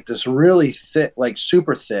using like this really thick, like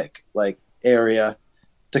super thick, like area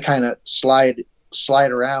to kind of slide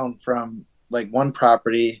around from like one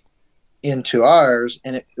property into ours.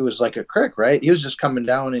 And it was like a creek, right? He was just coming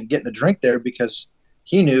down and getting a drink there because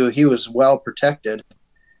he knew he was well protected.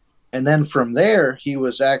 And then from there, he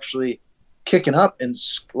was actually kicking up and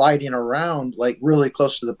sliding around like really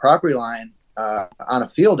close to the property line on a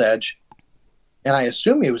field edge. And I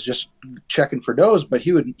assume he was just checking for does, but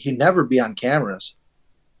he'd never be on cameras,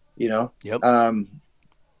 Yep. And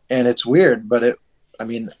it's weird, but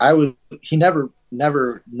he never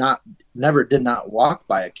did not walk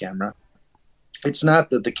by a camera. It's not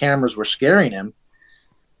that the cameras were scaring him.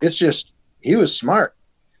 It's just, he was smart,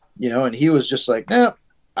 and he was just like, no,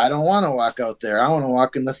 I don't want to walk out there. I want to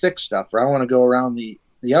walk in the thick stuff, or I want to go around the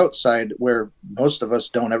outside where most of us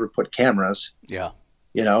don't ever put cameras. Yeah.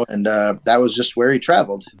 And that was just where he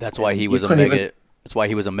traveled. That's why he was that's why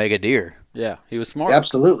he was a mega deer. Yeah, he was smart.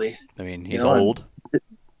 Absolutely. I mean, he's old.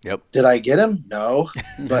 Yep. Did I get him? No.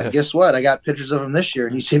 But guess what? I got pictures of him this year,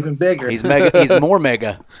 and he's even bigger. He's mega. He's more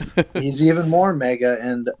mega. He's even more mega.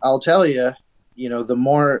 And I'll tell you, the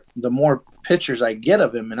more pictures I get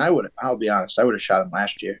of him, and I'll be honest, I would have shot him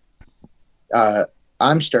last year.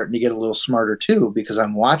 I'm starting to get a little smarter too, because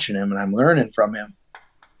I'm watching him and I'm learning from him.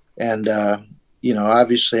 And,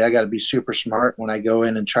 obviously I got to be super smart when I go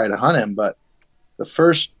in and try to hunt him. But the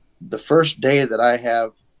first day that I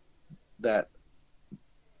have that,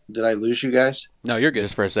 did I lose you guys? No, you're good.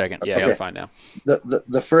 Just for a second. Yeah, Okay. you're fine now.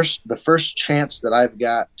 The first chance that I've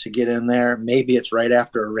got to get in there, maybe it's right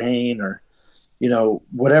after a rain or,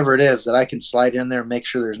 whatever it is, that I can slide in there and make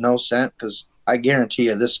sure there's no scent. Cause I guarantee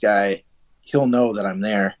you this guy, he'll know that I'm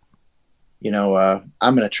there. I'm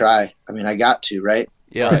going to try. I got to, right?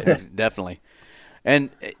 Yeah, definitely.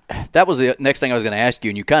 And that was the next thing I was going to ask you,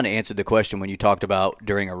 and you kind of answered the question when you talked about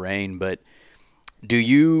during a rain. But do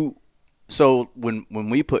you? So when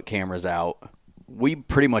we put cameras out, we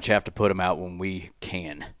pretty much have to put them out when we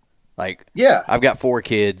can. Like, Yeah. I've got 4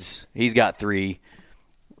 kids. He's got 3.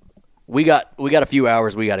 We got a few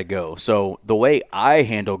hours we got to go. So the way I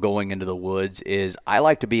handle going into the woods is I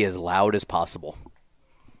like to be as loud as possible.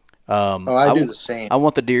 I do the same. I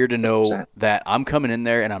want the deer to know 100%. that I'm coming in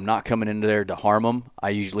there and I'm not coming into there to harm them.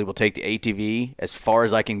 I usually will take the ATV as far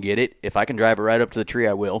as I can get it. If I can drive it right up to the tree,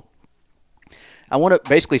 I will. I want to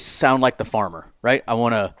basically sound like the farmer, right? I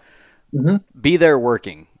want to be there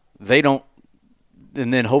working. They don't,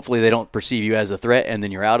 and then hopefully they don't perceive you as a threat, and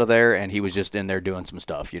then you're out of there, and he was just in there doing some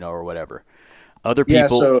stuff, or whatever. Other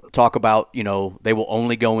people talk about, they will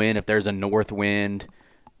only go in if there's a north wind,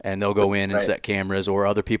 and they'll go in and set cameras, or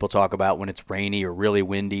other people talk about when it's rainy or really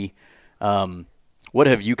windy. What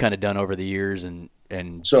have you kind of done over the years, and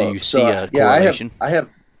do you see a correlation?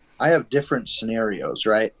 I have different scenarios,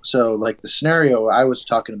 right? So like the scenario I was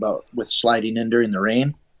talking about with sliding in during the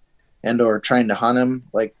rain and or trying to hunt him,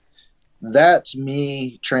 like that's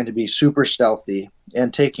me trying to be super stealthy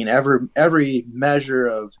and taking every measure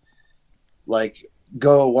of, like,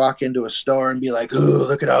 go walk into a store and be like, "Ooh,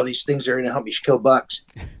 look at all these things that are going to help me kill bucks,"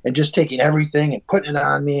 and just taking everything and putting it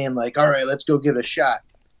on me and like, all right, let's go give it a shot.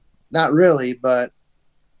 Not really, but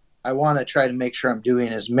I want to try to make sure I'm doing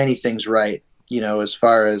as many things right, as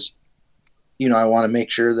far as, I want to make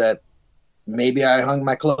sure that maybe I hung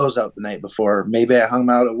my clothes out the night before, maybe I hung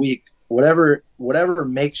them out a week, whatever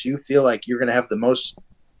makes you feel like you're going to have the most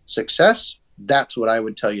success. That's what I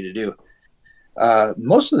would tell you to do.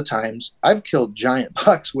 Most of the times I've killed giant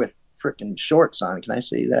bucks with freaking shorts on. Can I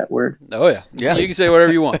say that word? Oh yeah. Yeah. You can say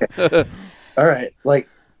whatever you want. All right. Like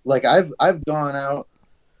I've gone out.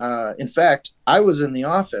 In fact, I was in the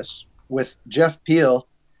office with Jeff Peel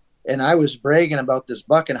and I was bragging about this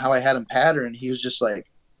buck and how I had him patterned. He was just like,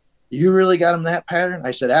 "You really got him that pattern?"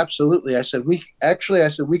 I said, "Absolutely." I said, we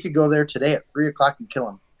could go there today at 3:00 and kill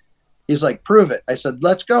him. He's like, "Prove it." I said,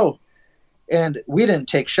 "Let's go." And we didn't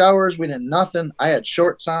take showers. We didn't nothing. I had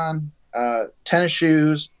shorts on, tennis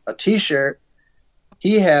shoes, a t-shirt.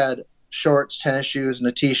 He had shorts, tennis shoes, and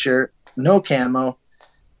a t-shirt, no camo.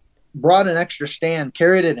 Brought an extra stand,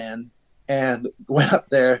 carried it in, and went up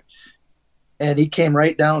there. And he came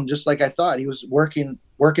right down just like I thought. He was working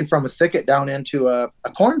from a thicket down into a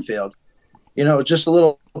cornfield. Just a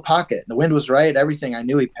little pocket. The wind was right. Everything. I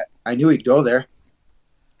knew he'd go there.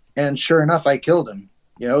 And sure enough, I killed him.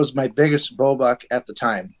 It was my biggest bull buck at the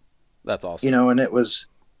time. That's awesome. And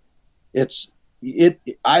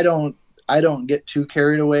I don't get too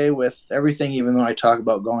carried away with everything, even though I talk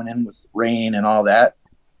about going in with rain and all that.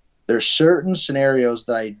 There's certain scenarios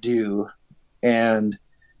that I do, and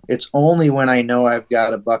it's only when I know I've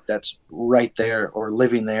got a buck that's right there or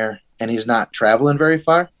living there and he's not traveling very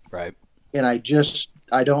far. Right. And I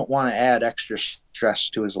don't want to add extra stress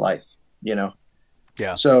to his life,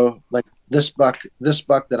 Yeah. So like this buck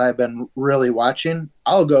that I've been really watching,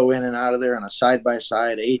 I'll go in and out of there on a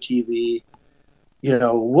side-by-side ATV,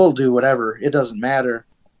 we'll do whatever. It doesn't matter.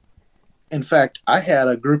 In fact, I had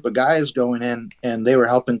a group of guys going in and they were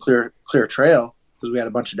helping clear trail because we had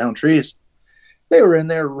a bunch of down trees. They were in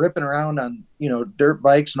there ripping around on, dirt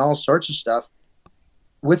bikes and all sorts of stuff.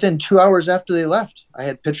 Within 2 hours after they left, I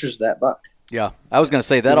had pictures of that buck. Yeah. I was going to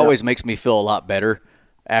say that always makes me feel a lot better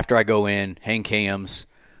after I go in, hang cams.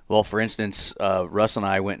 Well, for instance, Russ and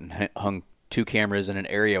I went and hung 2 cameras in an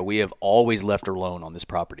area we have always left alone on this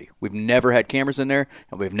property. We've never had cameras in there,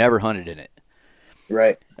 and we've never hunted in it.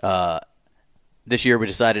 Right. This year we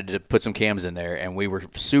decided to put some cams in there, and we were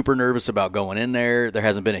super nervous about going in there. There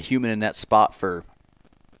hasn't been a human in that spot for,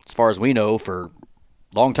 as far as we know, for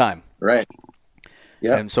a long time. Right.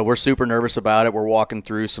 Yeah. And so we're super nervous about it. We're walking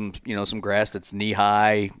through some grass that's knee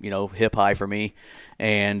high, hip high for me.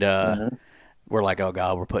 And we're like, oh,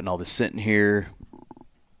 God, we're putting all this scent in here.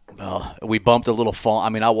 We bumped a little fawn. I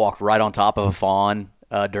mean, I walked right on top of a fawn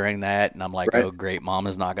during that, and I'm like, oh, great,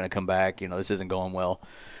 Mama's not going to come back. This isn't going well.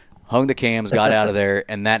 Hung the cams, got out of there,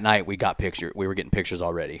 and that night we got pictures. We were getting pictures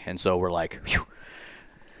already, and so we're like, phew.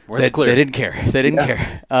 They didn't care. They didn't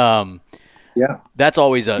care. Yeah. That's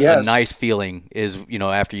always a nice feeling is,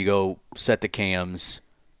 after you go set the cams,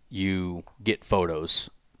 you get photos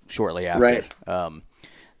shortly after. Right.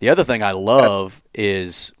 The other thing I love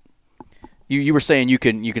is you were saying you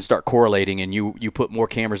can start correlating, and you put more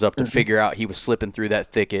cameras up to figure out he was slipping through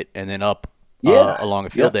that thicket and then up along a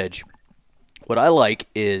field edge. What I like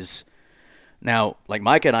is now, like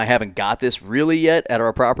Micah and I haven't got this really yet at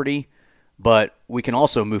our property, but we can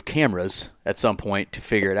also move cameras at some point to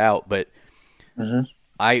figure it out. But Mhm.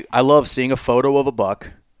 I love seeing a photo of a buck,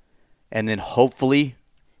 and then hopefully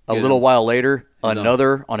a Get little him. while later He's on.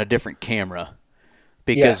 another on a different camera,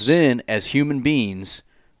 because Yes. then as human beings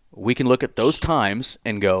we can look at those times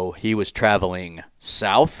and go, he was traveling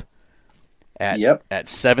south at Yep. at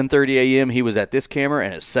 7:30 a.m. he was at this camera,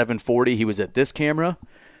 and at 7:40 he was at this camera.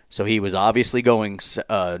 So he was obviously going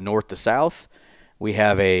north to south. We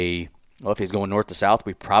have if he's going north to south,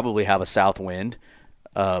 we probably have a south wind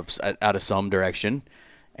out of some direction.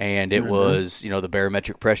 And it was, the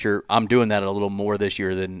barometric pressure. I'm doing that a little more this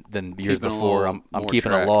year than years Keeping a before. little I'm more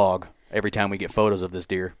keeping track. a log every time we get photos of this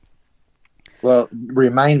deer. Well,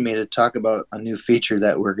 remind me to talk about a new feature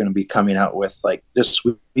that we're going to be coming out with like this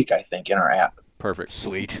week, I think, in our app. Perfect.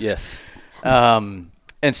 Sweet. Yes. And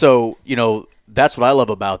so, that's what I love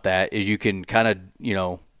about that is you can kind of,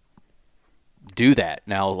 do that.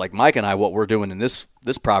 Now, like Mike and I, what we're doing in this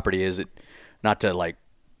property is not to like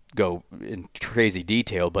go in crazy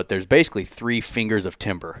detail, but there's basically 3 fingers of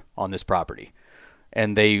timber on this property.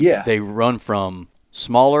 And they run from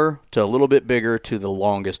smaller to a little bit bigger to the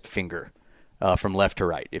longest finger, from left to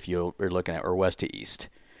right, if you're looking at, or west to east.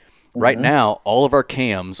 Right now, all of our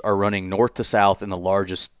cams are running north to south in the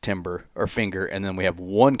largest timber or finger, and then we have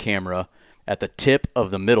one camera at the tip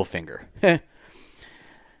of the middle finger.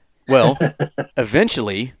 Well,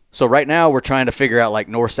 eventually, so right now we're trying to figure out like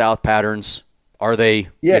north-south patterns. Are they,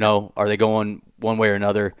 are they going one way or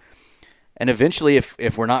another? And eventually,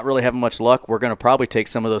 if we're not really having much luck, we're going to probably take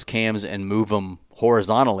some of those cams and move them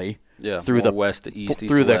horizontally Through the west to east, through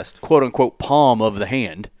east to the west. quote-unquote palm of the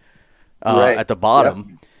hand Right. at the bottom.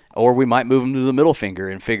 Yep. Or we might move them to the middle finger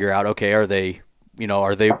and figure out, okay, are they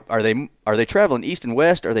traveling east and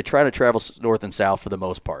west? Or are they trying to travel north and south for the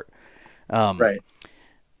most part? Right.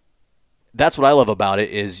 That's what I love about it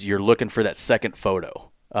is you're looking for that second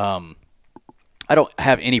photo. I don't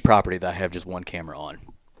have any property that I have just one camera on.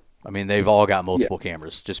 I mean, they've all got multiple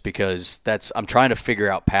cameras just because I'm trying to figure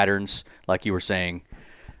out patterns, like you were saying,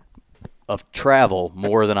 of travel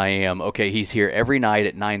more than I am. Okay, he's here every night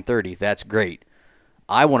at 9:30. That's great.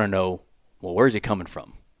 I want to know, well, where's he coming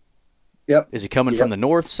from? Yep. Is he coming from the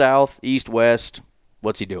north, south, east, west?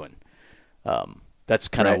 What's he doing? That's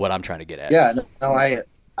kind of what I'm trying to get at. Yeah. No,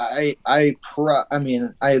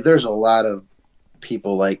 there's a lot of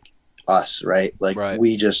people like us, right? Like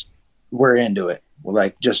we're into it.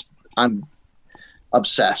 I'm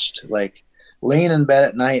obsessed. Like laying in bed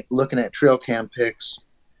at night, looking at trail cam pics,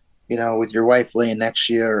 with your wife laying next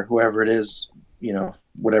to you or whoever it is,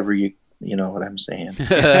 whatever you know what I'm saying.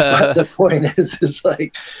 But the point is, it's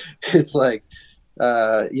like,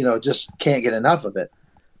 just can't get enough of it.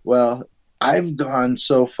 Well, I've gone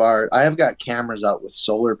so far. I have got cameras out with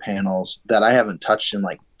solar panels that I haven't touched in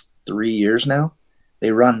like 3 years now.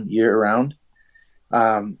 They run year round.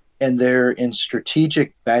 And they're in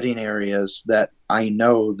strategic bedding areas that I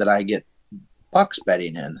know that I get bucks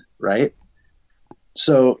bedding in. Right.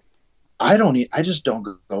 So I just don't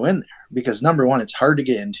go in there because number one, it's hard to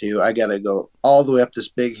get into. I got to go all the way up this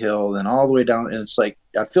big hill, then all the way down. And it's like,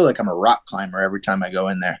 I feel like I'm a rock climber every time I go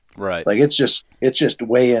in there. Right. Like it's just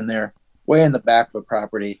way in there, way in the back of a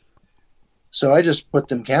property. So I just put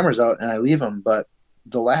them cameras out and I leave them. But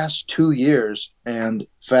the last 2 years, and in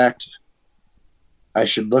fact, I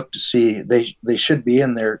should look to see, they should be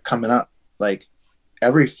in there coming up. Like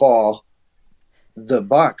every fall, the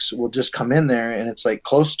bucks will just come in there and it's like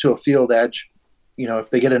close to a field edge. If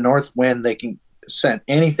they get a north wind, they can scent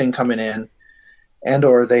anything coming in, and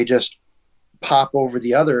or they just pop up over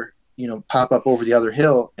the other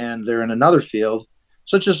hill and they're in another field.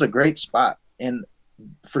 So it's just a great spot. And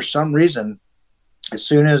for some reason, as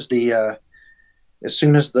soon as the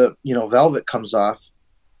velvet comes off,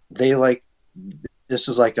 they like, this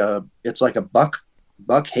is like it's like a buck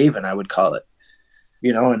haven, I would call it,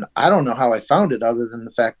 and I don't know how I found it other than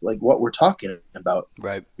the fact, like what we're talking about,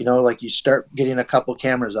 right? Like you start getting a couple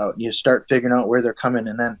cameras out and you start figuring out where they're coming.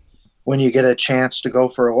 And then when you get a chance to go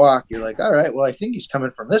for a walk, you're like, all right, well, I think he's coming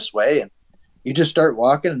from this way. And you just start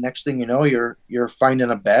walking. And next thing you know, you're finding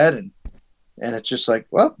a bed and it's just like,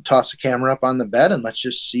 well, toss a camera up on the bed and let's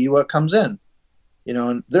just see what comes in,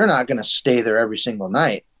 and they're not going to stay there every single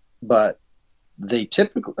night, but they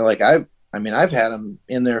typically, like I've had them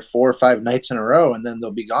in there 4 or 5 nights in a row, and then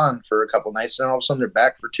they'll be gone for a couple nights, and all of a sudden they're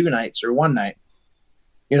back for 2 nights or 1 night.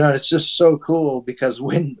 It's just so cool because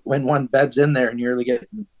when one bed's in there and you're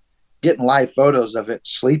getting live photos of it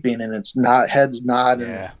sleeping and it's not heads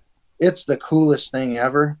nodding, it's the coolest thing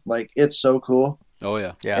ever. Like it's so cool. Oh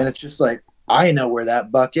yeah, yeah. And it's just like I know where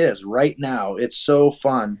that buck is right now. It's so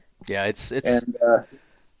fun. Yeah, it's and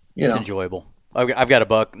it's enjoyable. I've got a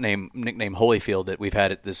buck nicknamed Holyfield that we've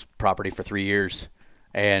had at this property for 3 years,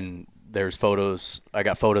 and there's photos. I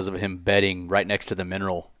got photos of him bedding right next to the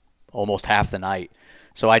mineral, almost half the night.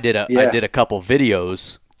 So I did a couple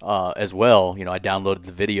videos as well. I downloaded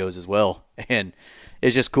the videos as well, and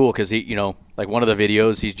it's just cool because he, like one of the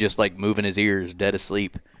videos, he's just like moving his ears, dead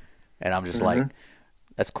asleep, and I'm just like,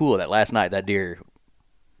 that's cool. That last night that deer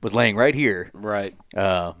was laying right here, Right.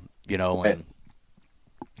 And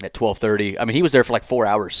at 12:30. I mean, he was there for like 4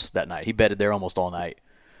 hours that night. He bedded there almost all night,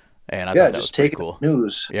 and I thought that was pretty cool.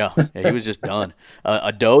 News. Yeah, he was just done.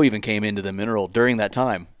 A doe even came into the mineral during that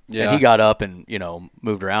time. Yeah. And he got up and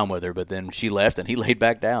moved around with her, but then she left and he laid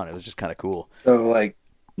back down. It was just kind of cool. So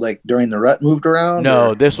like during the rut moved around?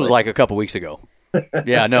 No, this was like a couple weeks ago.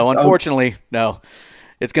 Yeah, no, unfortunately, no.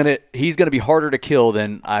 He's gonna be harder to kill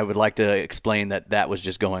than I would like to explain that was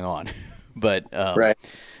just going on. But right.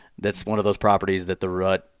 That's one of those properties that the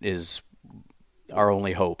rut is our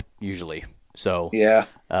only hope usually. So yeah,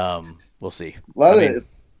 we'll see.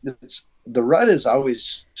 The rut is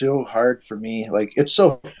always so hard for me. Like it's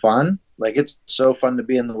so fun. Like it's so fun to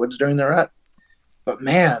be in the woods during the rut. But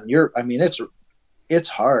man, it's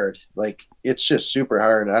hard. Like it's just super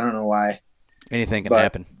hard. I don't know why. Anything can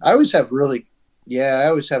happen. I always have really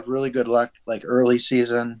good luck like early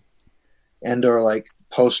season and or like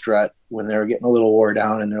post rut when they're getting a little wore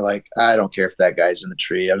down and they're like, I don't care if that guy's in the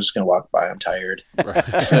tree. I'm just going to walk by. I'm tired.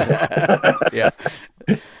 Yeah.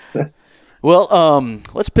 Well,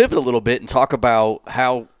 let's pivot a little bit and talk about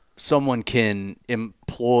how someone can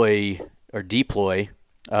employ or deploy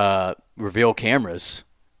Reveal cameras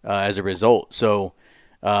as a result. So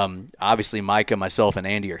obviously Micah, myself, and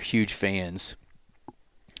Andy are huge fans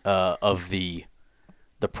of the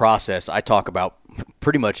process. I talk about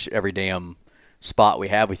pretty much every damn spot we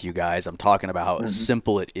have with you guys. I'm talking about how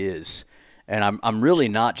simple it is. And I'm really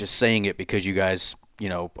not just saying it because you guys,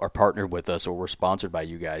 are partnered with us or we're sponsored by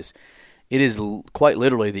you guys. It is quite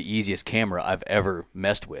literally the easiest camera I've ever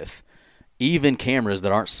messed with. Even cameras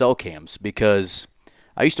that aren't cell cams, because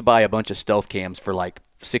I used to buy a bunch of stealth cams for like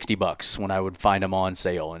 $60 when I would find them on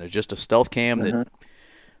sale. And it's just a stealth cam that,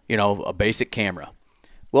 a basic camera.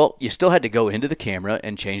 Well, you still had to go into the camera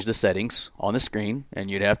and change the settings on the screen, and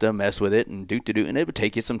you'd have to mess with it and and it would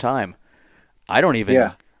take you some time. I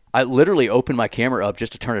I literally open my camera up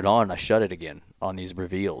just to turn it on, and I shut it again on these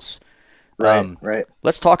Reveals. Right.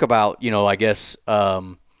 Let's talk about, I guess,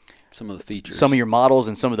 some of the features. Some of your models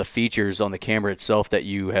and some of the features on the camera itself that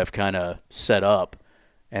you have kind of set up,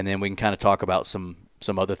 and then we can kind of talk about some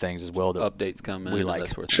other things as well. That updates coming. We like. That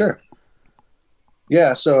sort of sure. Thing.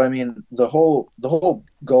 Yeah, so I mean, the whole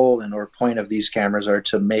goal and or point of these cameras are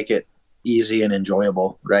to make it easy and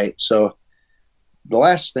enjoyable, right? So the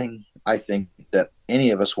last thing I think that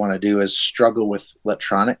any of us want to do is struggle with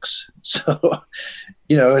electronics. So,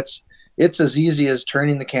 it's as easy as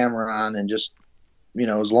turning the camera on and just,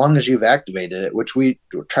 as long as you've activated it, which we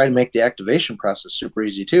try to make the activation process super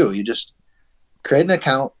easy too. You just create an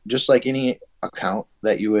account just like any account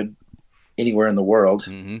that you would anywhere in the world.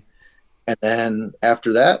 Mm-hmm. And then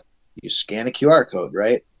after that, you scan a QR code,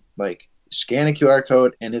 right? Like scan a QR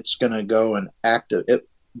code and it's going to go and active it.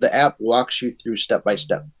 The app walks you through step by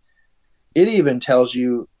step. It even tells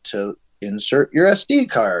you to insert your SD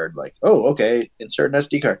card. Like, oh, okay, insert an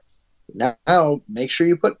SD card. Now make sure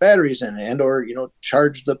you put batteries in it and or,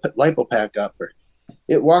 charge the LiPo pack up. Or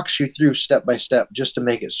it walks you through step by step just to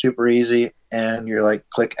make it super easy. And you're like,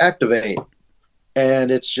 click activate.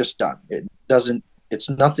 And it's just done. It's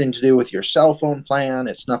nothing to do with your cell phone plan.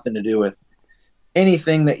 It's nothing to do with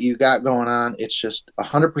anything that you got going on. It's just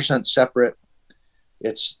 100% separate.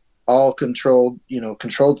 It's all controlled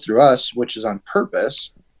through us, which is on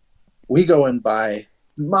purpose. We go and buy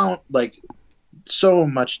so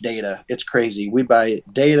much data. It's crazy. We buy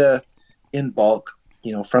data in bulk,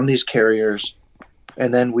 from these carriers.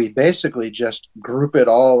 And then we basically just group it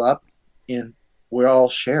all up we all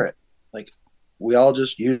share it. Like we all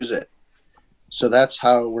just use it. So that's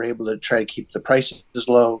how we're able to try to keep the prices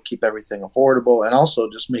low, keep everything affordable, and also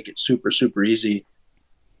just make it super, super easy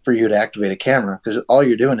for you to activate a camera because all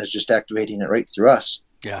you're doing is just activating it right through us.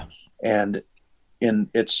 Yeah. And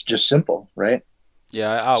it's just simple, right?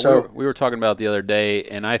 Yeah. We were talking about it the other day,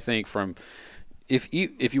 and I think if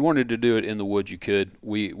you wanted to do it in the woods, you could.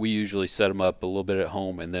 We usually set them up a little bit at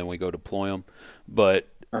home, and then we go deploy them. But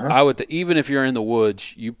I would even if you're in the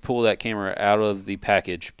woods, you pull that camera out of the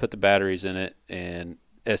package, put the batteries in it, and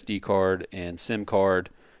SD card and SIM card,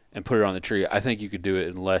 and put it on the tree. I think you could do it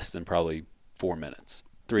in less than probably 4 minutes,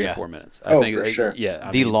 3 or 4 minutes. I think for sure. Yeah.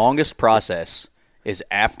 The longest process is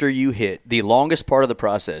after you hit. The longest part of the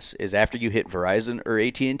process is after you hit Verizon or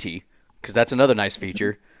AT&T, because that's another nice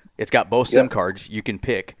feature. It's got both SIM cards. You can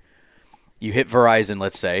pick. You hit Verizon,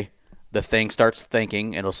 let's say. The thing starts thinking,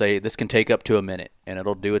 and it'll say, this can take up to a minute. And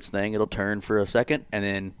it'll do its thing. It'll turn for a second. And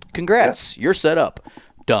then, congrats, you're set up.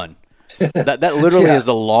 Done. That literally is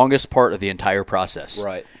the longest part of the entire process.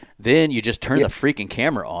 Right. Then you just turn the freaking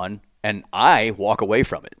camera on, and I walk away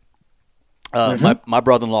from it. My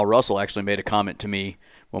brother-in-law, Russell, actually made a comment to me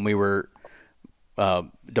when we were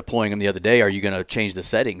deploying him the other day. Are you going to change the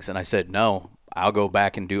settings? And I said, no. I'll go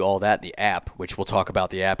back and do all that in the app, which we'll talk about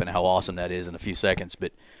the app and how awesome that is in a few seconds.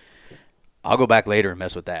 But I'll go back later and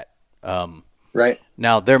mess with that. Right.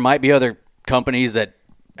 Now, there might be other companies that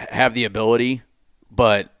have the ability,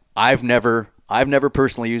 but I've never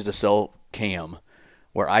personally used a cell cam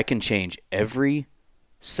where I can change every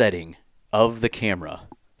setting of the camera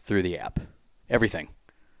through the app. Everything.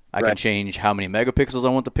 I can change how many megapixels I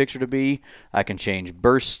want the picture to be. I can change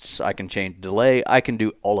bursts. I can change delay. I can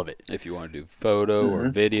do all of it. If you want to do photo or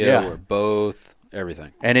video or both,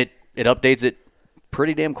 everything. And it updates it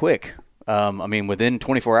pretty damn quick. Within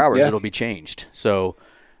 24 hours, it'll be changed. So,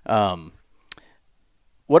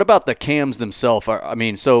 what about the cams themselves?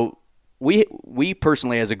 So we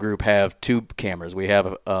personally as a group have 2 cameras. We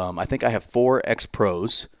have, I think I have 4 X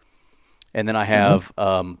Pros, and then I have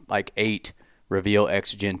 8 Reveal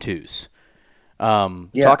X Gen 2s.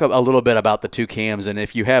 Talk a little bit about the 2 cams, and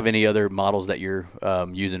if you have any other models that you're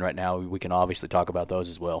using right now, we can obviously talk about those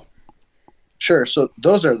as well. Sure. So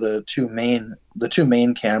those are the two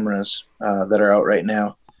main cameras that are out right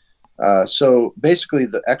now. So basically,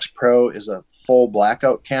 the X Pro is a full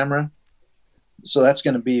blackout camera. So that's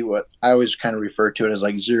going to be what I always kind of refer to it as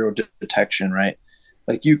like zero detection, right?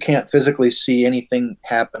 Like you can't physically see anything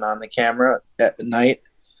happen on the camera at night,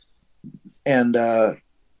 and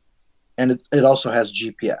it also has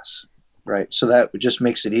GPS, right? So that just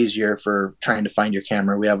makes it easier for trying to find your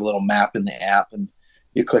camera. We have a little map in the app, and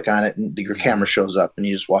you click on it and your camera shows up and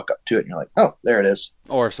you just walk up to it and you're like, oh, there it is.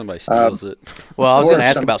 Or if somebody steals it. Well, I was going to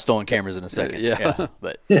ask about stolen cameras in a second.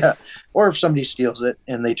 Yeah. Or if somebody steals it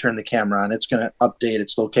and they turn the camera on, it's going to update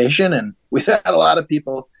its location. And we've had a lot of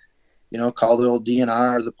people, call the old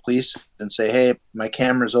DNR or the police and say, hey, my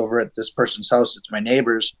camera's over at this person's house. It's my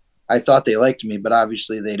neighbor's. I thought they liked me, but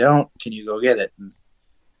obviously they don't. Can you go get it? And,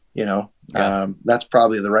 that's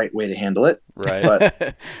probably the right way to handle it. Right.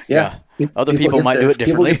 But other people might do it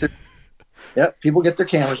differently. People get their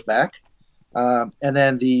cameras back. And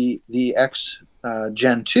then the X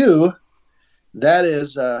Gen 2, that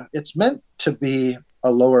is, it's meant to be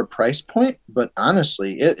a lower price point, but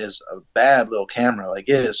honestly, it is a bad little camera. Like,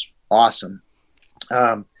 it is awesome.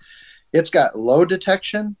 It's got low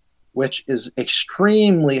detection, which is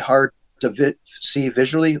extremely hard to see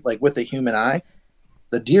visually, like with a human eye.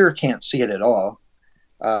 The deer can't see it at all,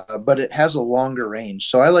 but it has a longer range.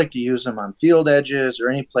 So I like to use them on field edges or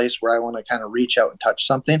any place where I want to kind of reach out and touch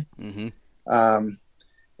something. Mm-hmm.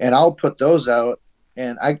 And I'll put those out,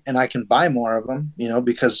 and I can buy more of them,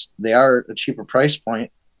 because they are a cheaper price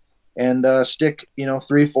point, and stick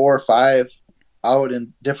 3, 4, 5 out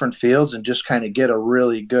in different fields and just kind of get a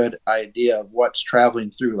really good idea of what's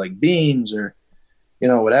traveling through, like beans or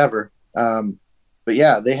whatever. But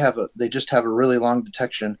yeah, they just have a really long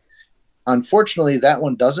detection. Unfortunately, that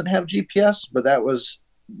one doesn't have GPS, but that was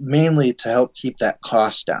mainly to help keep that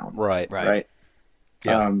cost down. Right.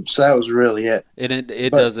 Yeah. So that was really it. And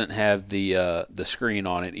it doesn't have the screen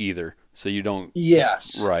on it either, so you don't.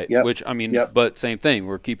 Yes. Right. Yep. Which but same thing.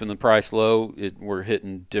 We're keeping the price low. We're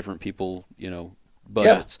hitting different people,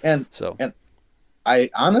 budgets. Yeah. And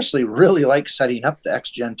I honestly really like setting up the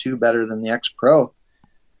X Gen 2 better than the X Pro.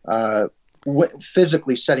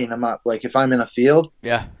 Physically setting them up, like if I'm in a field,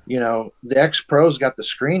 the X Pro's got the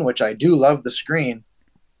screen, which I do love the screen,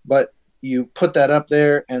 but you put that up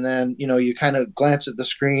there and then you kind of glance at the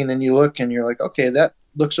screen and you look and you're like, okay, that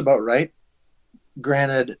looks about right.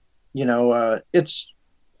 Granted, it's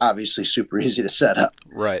obviously super easy to set up,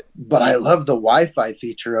 right? But I love the Wi-Fi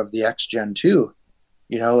feature of the X Gen 2.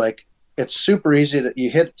 Like it's super easy that you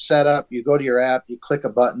hit set up, you go to your app, you click a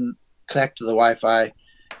button, connect to the Wi-Fi.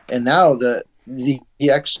 And now the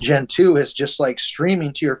X Gen 2 is just like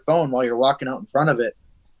streaming to your phone while you're walking out in front of it.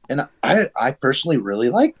 And I personally really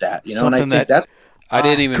like that, and I think that's I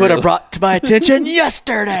didn't even could have brought to my attention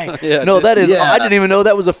yesterday. That is I didn't even know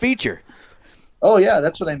that was a feature. Oh yeah,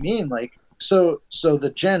 that's what I mean. Like so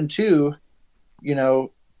the Gen 2,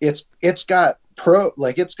 it's got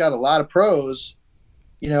it's got a lot of pros,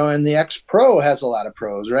 and the X Pro has a lot of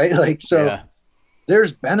pros, right? Like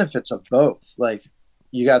there's benefits of both. Like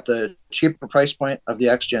you got the cheaper price point of the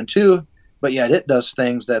X Gen 2, but yet it does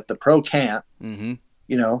things that the Pro can't. Mm-hmm.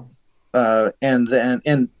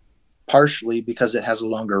 And partially because it has a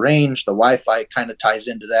longer range. The Wi-Fi kind of ties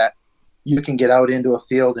into that. You can get out into a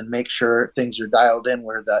field and make sure things are dialed in,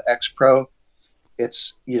 where the X Pro,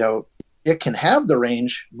 it's, it can have the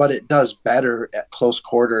range, but it does better at close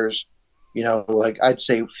quarters, like I'd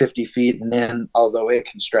say 50 feet and in, although it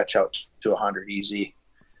can stretch out to 100 easy.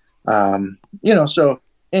 So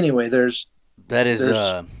anyway, they're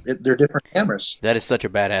different cameras. That is such a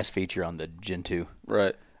badass feature on the Gen 2.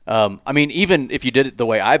 Right. I mean, even if you did it the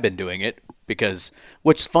way I've been doing it, because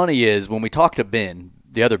what's funny is when we talk to Ben,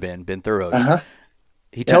 the other Ben Thoreau,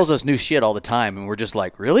 he tells us new shit all the time, and we're just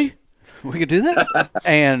like, really? We can do that?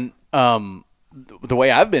 And the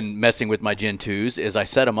way I've been messing with my Gen 2s is I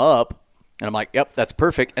set them up, and I'm like, yep, that's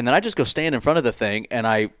perfect. And then I just go stand in front of the thing, and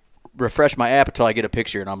I refresh my app until I get a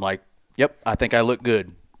picture, and I'm like, yep, I think I look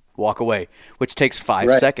good. Walk away, which takes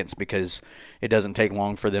 5 seconds because it doesn't take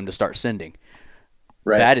long for them to start sending.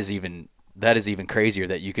 Right. That is even crazier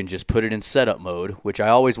that you can just put it in setup mode, which I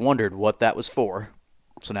always wondered what that was for.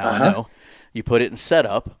 So now I know. You put it in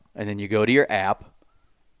setup, and then you go to your app,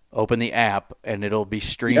 open the app, and it'll be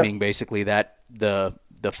streaming basically that the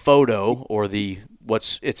photo or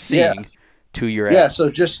what's it's seeing to your app. Yeah,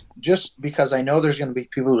 so just because I know there's going to be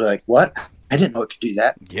people who are like, what? I didn't know it could do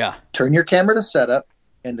that. Yeah. Turn your camera to setup,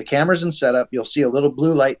 and the camera's in setup. You'll see a little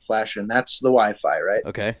blue light flash, and that's the Wi-Fi, right?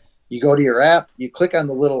 Okay. You go to your app, you click on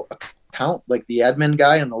the little account, like the admin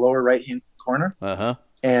guy in the lower right-hand corner. Uh-huh.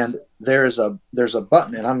 And there's a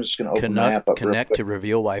button, and I'm just going to open my app up. Connect to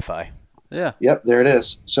Reveal Wi-Fi. Yeah. Yep, there it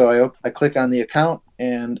is. So I click on the account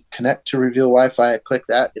and connect to Reveal Wi-Fi. I click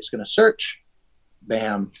that. It's going to search.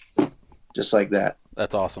 Bam. Just like that.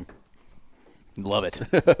 That's awesome. Love it.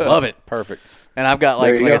 Love it. Perfect. And I've got,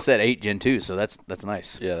 like I said, 8 Gen 2, so that's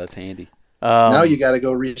nice. Yeah, that's handy. Now you got to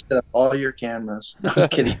go reset up all your cameras. Just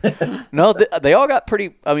kidding. No, they all got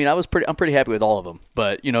pretty. I mean, I'm pretty happy with all of them.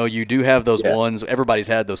 But you do have those ones. Everybody's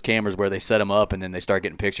had those cameras where they set them up and then they start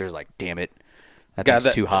getting pictures. Like, damn it,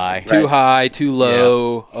 that's too high, too high, too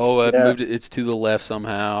low. Yeah. Oh, I moved it. It's to the left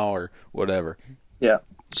somehow, or whatever. Yeah.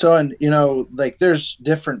 So, and like there's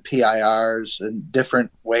different PIRs and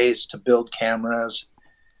different ways to build cameras.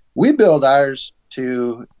 We build ours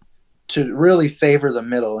to really favor the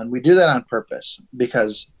middle. And we do that on purpose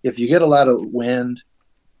because if you get a lot of wind,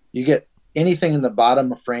 you get anything in the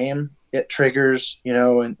bottom of frame, it triggers,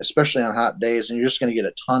 and especially on hot days, and you're just going to get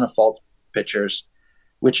a ton of fault pictures,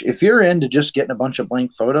 which if you're into just getting a bunch of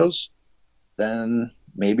blank photos, then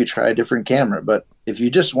maybe try a different camera. But if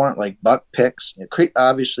you just want like buck pics,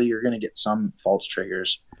 obviously you're going to get some false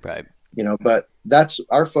triggers, right? But that's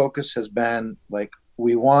our focus has been like,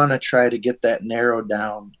 we want to try to get that narrowed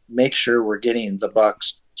down, make sure we're getting the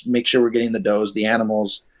bucks, make sure we're getting the does, the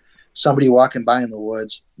animals, somebody walking by in the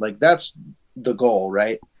woods. Like that's the goal,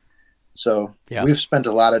 right? So we've spent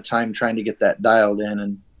a lot of time trying to get that dialed in,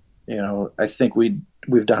 and I think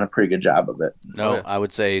we've done a pretty good job of it. No, I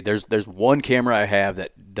would say there's one camera I have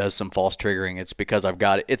that does some false triggering. It's because I've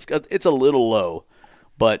got it. It's a little low,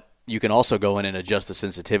 but you can also go in and adjust the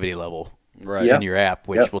sensitivity level. Right. In your app,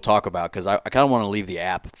 which we'll talk about because I kind of want to leave the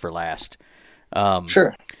app for last.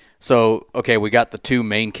 Sure. So, okay, we got the 2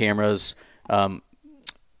 main cameras.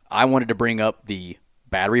 I wanted to bring up the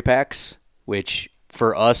battery packs, which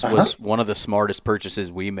for us was one of the smartest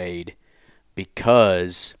purchases we made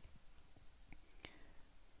because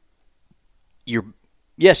you're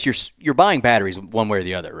buying batteries one way or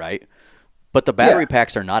the other, right? But the battery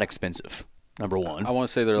packs are not expensive. Number one. I want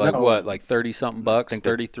to say they're like like 30-something bucks,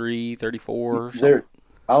 33, 34.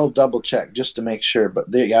 I'll double check just to make sure,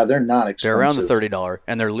 but they're not expensive. They're around the $30,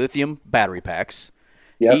 and they're lithium battery packs.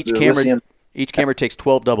 Yeah, each camera takes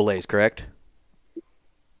 12 AA's, correct?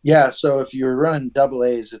 Yeah, so if you're running double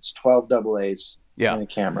A's, it's 12 AA's in a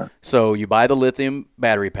camera. So you buy the lithium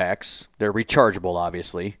battery packs. They're rechargeable,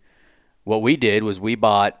 obviously. What we did was we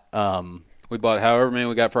bought however many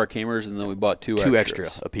we got for our cameras, and then we bought two extra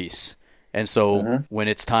a piece. And so when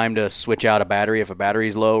it's time to switch out a battery, if a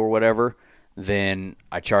battery's low or whatever, then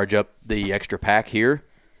I charge up the extra pack here,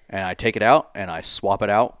 and I take it out, and I swap it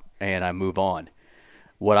out, and I move on.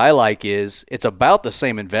 What I like is it's about the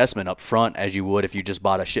same investment up front as you would if you just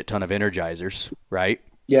bought a shit ton of Energizers, right?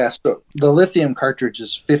 Yeah, so the lithium cartridge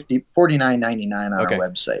is $49.99 on our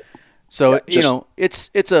website. So,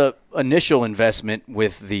 it's a initial investment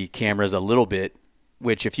with the cameras a little bit,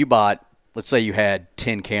 which if you bought, let's say you had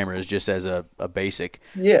 10 cameras just as a basic.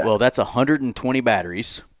 Yeah. Well, that's 120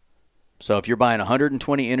 batteries. So if you're buying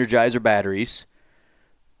 120 Energizer batteries,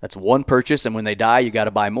 that's one purchase, and when they die, you got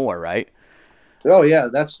to buy more, right? Oh, yeah,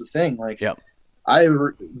 that's the thing. Like, yep.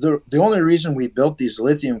 The only reason we built these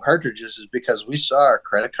lithium cartridges is because we saw our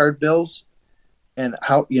credit card bills, and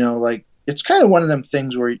how, like, it's kind of one of them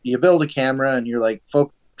things where you build a camera and you're like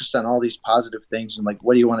focused on all these positive things and like,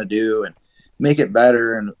 what do you want to do and make it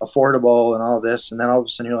better and affordable and all this. And then all of a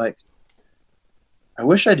sudden you're like, I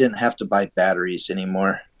wish I didn't have to buy batteries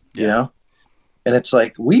anymore, you know? And it's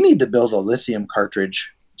like, we need to build a lithium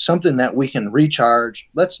cartridge, something that we can recharge.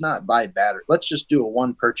 Let's not buy battery. Let's just do a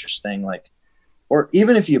one purchase thing. Like, or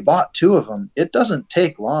even if you bought two of them, it doesn't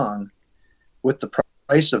take long with the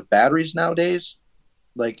price of batteries nowadays.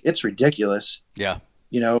 Like, it's ridiculous. Yeah.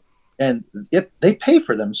 And they pay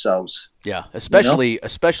for themselves. Yeah. Especially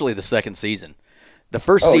the second season. The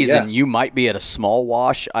first season, you might be at a small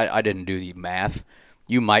wash. I didn't do the math.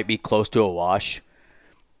 You might be close to a wash,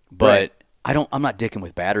 but I'm not dicking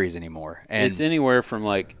with batteries anymore. And it's anywhere from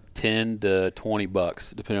like $10 to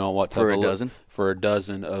 $20, depending on what type for a dozen. For a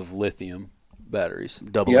dozen of lithium batteries,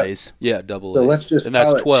 double A's. Yeah, double A's. So let's just and that's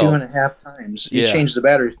call it 12. 2.5 times. You change the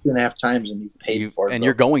batteries 2.5 times, and you've paid for it. And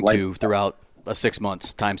you're going to throughout a 6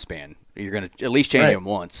 months time span. You're going to at least change them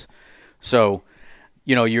once. So,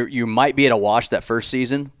 you might be at a wash that first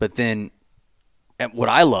season, but then, and what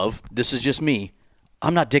I love, this is just me,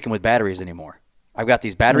 I'm not dicking with batteries anymore. I've got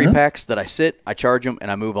these battery packs that I charge them, and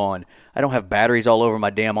I move on. I don't have batteries all over my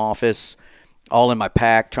damn office, all in my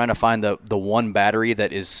pack, trying to find the one battery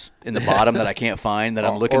that is in the bottom that I can't find that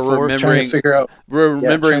I'm looking for. Trying to figure out,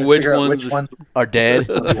 remembering which ones are dead.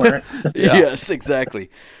 Yes, exactly.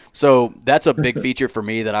 So that's a big feature for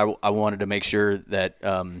me that I wanted to make sure that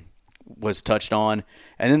was touched on.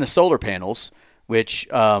 And then the solar panels, which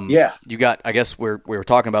you got, I guess we were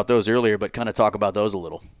talking about those earlier, but kind of talk about those a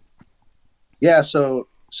little. Yeah, so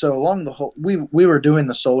along the whole, we were doing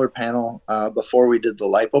the solar panel before we did the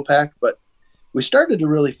LiPo pack, but we started to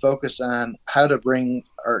really focus on how to bring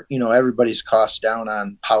everybody's costs down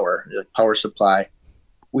on power, like power supply.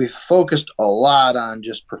 We focused a lot on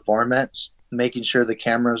just performance, making sure the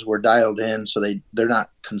cameras were dialed in so they're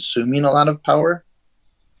not consuming a lot of power.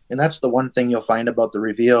 And that's the one thing you'll find about the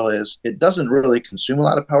Reveal is it doesn't really consume a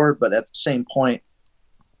lot of power, but at the same point,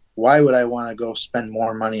 why would I want to go spend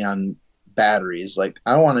more money on batteries? Like,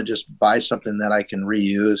 I want to just buy something that I can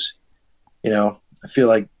reuse. I feel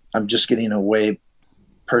like I'm just getting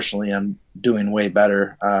personally, I'm doing way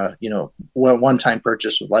better. One-time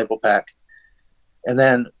purchase with LiPo pack. And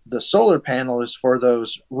then the solar panel is for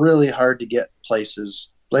those really hard to get places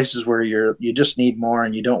where you just need more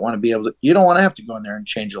and you don't want to have to go in there and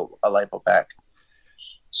change a LiPo pack.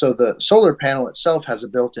 So the solar panel itself has a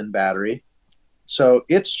built-in battery. So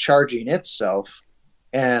it's charging itself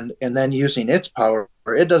and then using its power.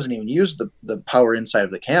 It doesn't even use the power inside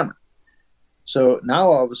of the camera. So now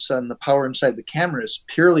all of a sudden the power inside the camera is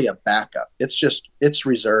purely a backup. It's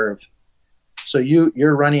reserve. So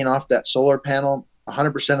you're running off that solar panel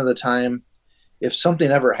 100% of the time. If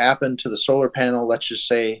something ever happened to the solar panel, let's just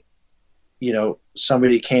say,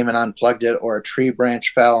 somebody came and unplugged it or a tree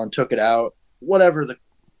branch fell and took it out, whatever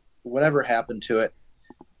happened to it,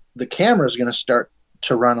 the camera is going to start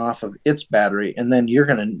to run off of its battery. And then you're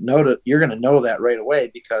going to know that right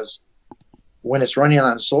away, because when it's running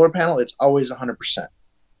on a solar panel, it's always 100%,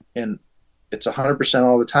 and it's 100%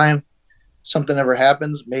 all the time. Something ever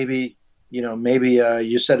happens, maybe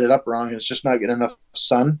you set it up wrong and it's just not getting enough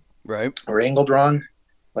sun, right? Or angled wrong.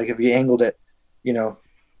 Like if you angled it,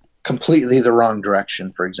 completely the wrong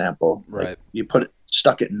direction, for example, right? Like you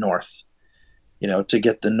stuck it north, to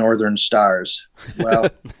get the northern stars. Well,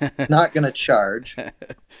 not going to charge.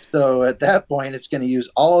 So at that point, it's going to use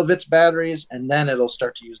all of its batteries, and then it'll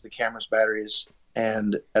start to use the camera's batteries,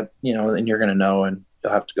 and and you're going to know, and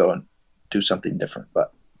you'll have to go and do something different.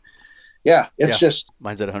 But yeah, it's just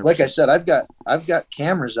mine's at 100%. Like I said, I've got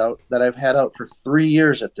cameras out that I've had out for 3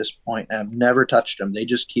 years at this point, and I've never touched them. They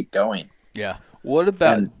just keep going. Yeah. What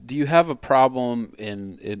about? Do you have a problem?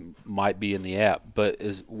 And it might be in the app, but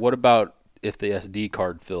what about if the SD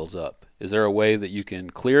card fills up? Is there a way that you can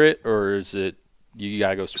clear it, or is it you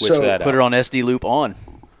gotta go switch that out? Put it on SD loop on.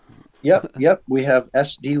 Yep. We have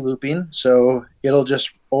SD looping, so it'll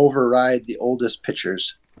just override the oldest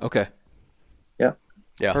pictures. Okay. Yep.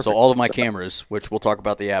 Yeah. Perfect. So all of my cameras, which we'll talk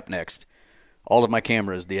about the app next, all of my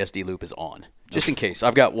cameras, the SD loop is on, just in case.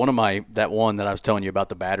 I've got that one that I was telling you about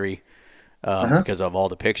the battery because of all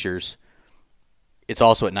the pictures. It's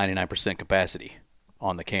also at 99% capacity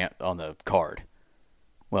on the card.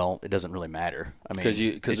 Well, it doesn't really matter. I mean,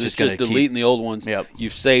 because it's just deleting the old ones. Yep.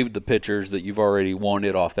 You've saved the pictures that you've already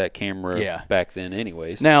wanted off that camera back then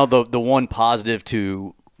anyways. Now, the one positive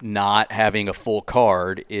to not having a full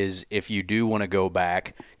card is if you do want to go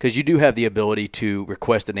back, because you do have the ability to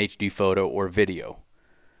request an HD photo or video.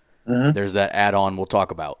 There's that add-on we'll talk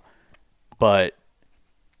about. But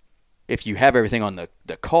if you have everything on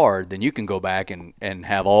the card, then you can go back and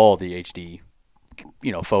have all the HD,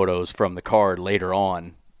 photos from the card later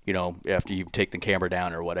on, after you take the camera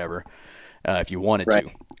down or whatever, if you wanted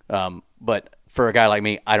to. But for a guy like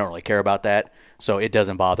me, I don't really care about that. So it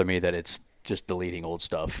doesn't bother me that it's just deleting old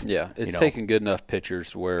stuff. Yeah, it's taking good enough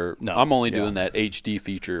pictures where I'm only doing that HD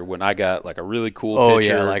feature when I got like a really cool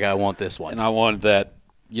picture. Oh, yeah, like I want this one. And I want that,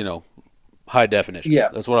 high definition. Yeah.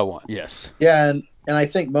 That's what I want. Yes. Yeah, and I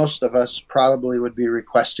think most of us probably would be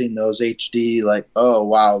requesting those HD, like, oh,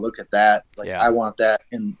 wow, look at that. Like, I want that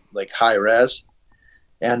in, like, high res.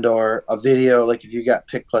 And or a video, like if you got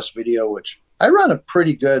Pic Plus Video, which I run a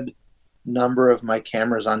pretty good number of my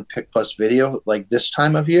cameras on Pic Plus Video, like this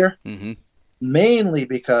time of year. Mm-hmm. Mainly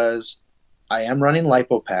because I am running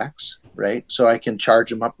LiPo packs, right? So I can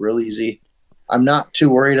charge them up real easy. I'm not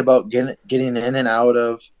too worried about getting in and out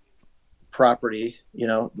of property,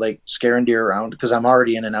 like scaring deer around, because I'm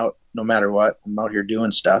already in and out no matter what. I'm out here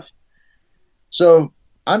doing stuff. So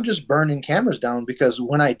I'm just burning cameras down because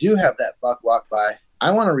when I do have that buck walk by,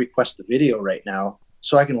 I want to request the video right now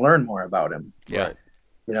so I can learn more about him. Yeah.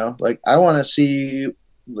 Like I want to see,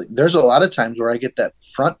 like, there's a lot of times where I get that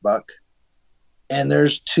front buck and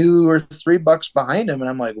there's 2 or 3 bucks behind him. And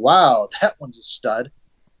I'm like, wow, that one's a stud.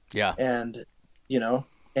 Yeah. And,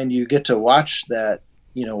 and you get to watch that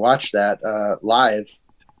live.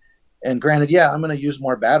 And granted, I'm going to use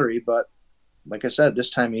more battery, but like I said, this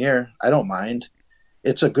time of year, I don't mind.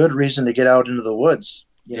 It's a good reason to get out into the woods,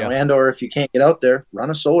 and, or if you can't get out there, run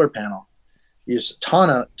a solar panel. Use a ton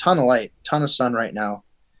of light, ton of sun right now.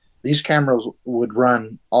 These cameras would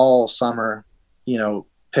run all summer,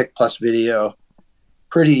 Pic Plus Video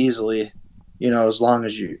pretty easily, as long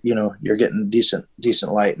as you're getting decent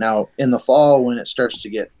light. Now in the fall, when it starts to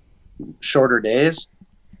get shorter days,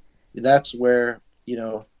 that's where,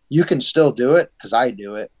 you can still do it, because I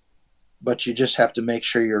do it, but you just have to make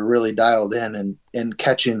sure you're really dialed in and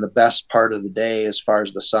catching the best part of the day as far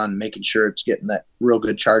as the sun, making sure it's getting that real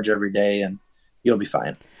good charge every day, and you'll be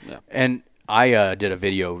fine. Yeah. And I did a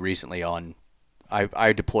video recently on,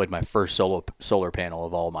 I deployed my first solar panel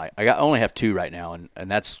of all my, I only have 2 right now,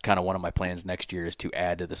 and that's kind of one of my plans next year is to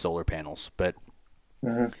add to the solar panels. But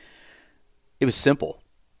it was simple.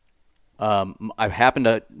 I happened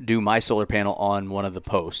to do my solar panel on one of the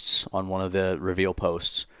posts, on one of the reveal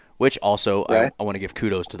posts, which also I want to give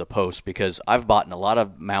kudos to the post, because I've bought a lot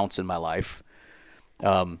of mounts in my life.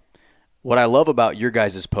 What I love about your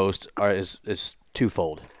guys' post is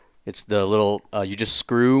twofold. It's the little, you just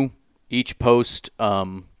screw each post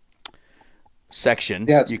section.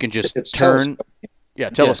 Yeah, you can just telescoping. turn. Yeah,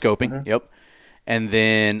 telescoping. Mm-hmm. Yep. And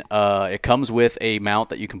then it comes with a mount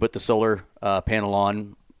that you can put the solar panel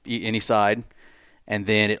on any side. And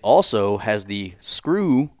then it also has the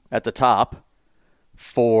screw at the top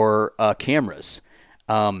for cameras.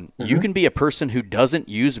 You can be a person who doesn't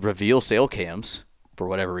use reveal sail cams for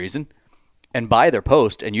whatever reason and buy their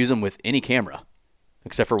post and use them with any camera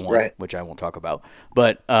except for one, which I won't talk about.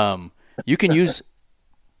 But you can use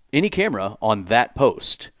any camera on that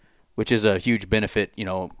post, which is a huge benefit,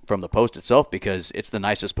 from the post itself, because it's the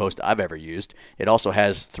nicest post I've ever used. It also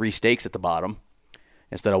has 3 stakes at the bottom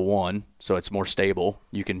instead of 1, so it's more stable.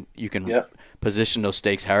 You can position those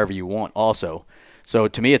stakes however you want also. So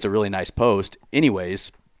to me, it's a really nice post.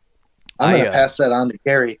 Anyways, I'm going to pass that on to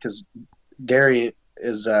Gary, because Gary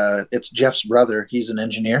is it's Jeff's brother. He's an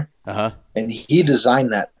engineer, and he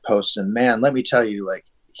designed that post. And man, let me tell you, like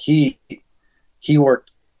he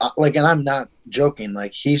worked like, and I'm not joking.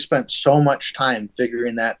 Like he spent so much time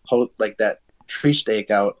figuring that post, like that tree stake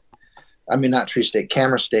out. I mean, not tree stake,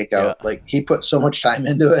 camera stake out. Yeah. Like he put so much time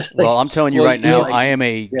into it. Like, well, I'm telling you right now, I am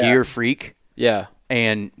a gear freak. Yeah.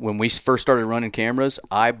 And when we first started running cameras,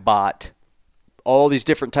 I bought all these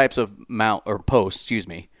different types of mount or posts,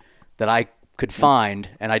 that I could find,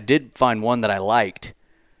 and I did find one that I liked,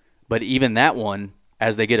 but even that one,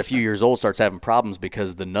 as they get a few years old, starts having problems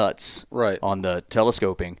because the nuts on the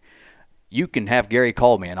telescoping. You can have Gary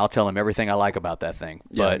call me, and I'll tell him everything I like about that thing.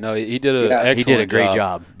 Yeah, but no, he did an excellent He did a great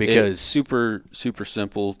job because it's super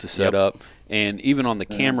simple to set up, and even on the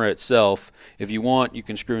camera itself, if you want, you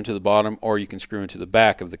can screw into the bottom or you can screw into the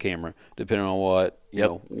back of the camera, depending on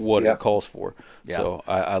what it calls for. Yeah. So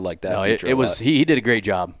I like that feature. It was he did a great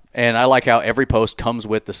job, and I like how every post comes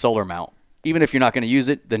with the solar mount. Even if you're not going to use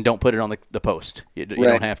it, then don't put it on the post. You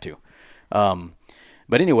don't have to.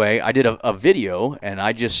 But anyway, I did a video, and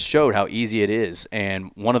I just showed how easy it is.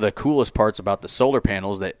 And one of the coolest parts about the solar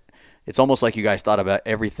panels that it's almost like you guys thought about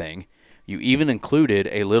everything. You even included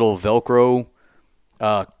a little Velcro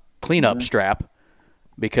cleanup strap,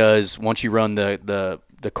 because once you run the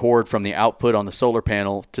the cord from the output on the solar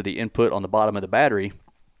panel to the input on the bottom of the battery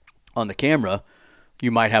on the camera,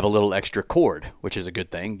 you might have a little extra cord, which is a good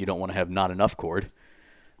thing. You don't want to have not enough cord.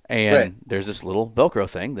 And there's this little Velcro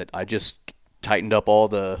thing that I just tightened up all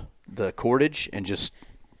the cordage and just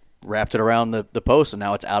wrapped it around the post, and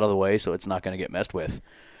now it's out of the way, so it's not going to get messed with.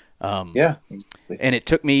 Exactly. And it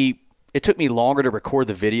took me longer to record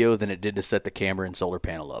the video than it did to set the camera and solar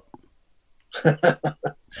panel up.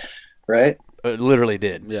 Right? It literally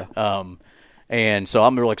did. Yeah. And so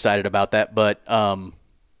I'm real excited about that. But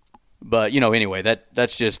anyway,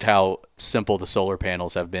 that's just how simple the solar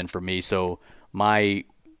panels have been for me. So my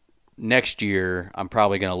next year, I'm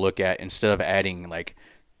probably going to look at, instead of adding like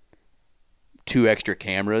 2 extra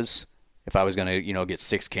cameras, if I was going to, get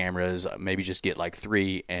 6 cameras, maybe just get like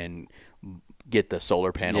 3 and get the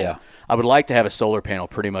solar panel. Yeah. I would like to have a solar panel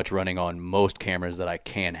pretty much running on most cameras that I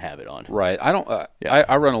can have it on. Right. I don't.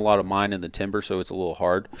 I run a lot of mine in the timber, so it's a little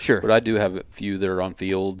hard. Sure. But I do have a few that are on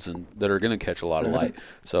fields and that are going to catch a lot of light.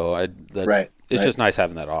 So it's just nice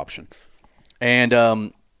having that option.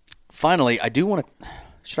 And finally, I do want to.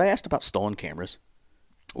 Should I ask about stolen cameras?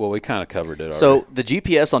 Well, we kind of covered it already. So the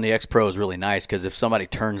GPS on the X Pro is really nice because if somebody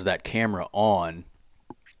turns that camera on,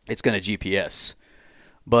 it's going to GPS.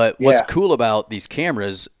 But what's cool about these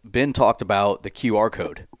cameras, Ben talked about the QR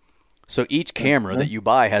code. So each camera that you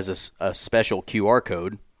buy has a special QR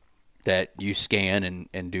code that you scan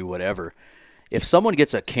and do whatever. If someone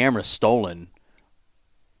gets a camera stolen,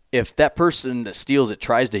 if that person that steals it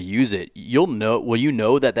tries to use it, will you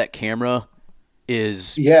know that camera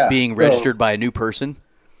is being registered by a new person?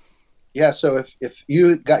 Yeah, so if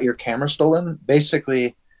you got your camera stolen,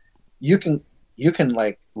 basically you can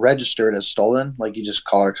like register it as stolen. Like you just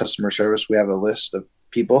call our customer service. We have a list of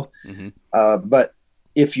people. Mm-hmm. But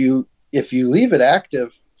if you leave it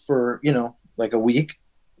active for, like a week,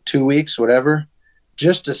 2 weeks, whatever,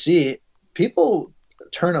 just to see, people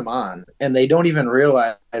turn them on and they don't even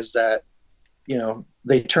realize that,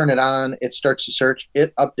 they turn it on, it starts to search,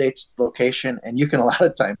 it updates location, and you can, a lot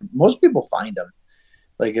of time, most people find them.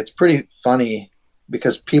 Like, it's pretty funny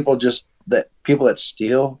because people that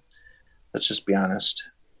steal, let's just be honest,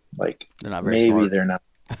 like maybe they're not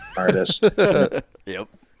artists. Yep.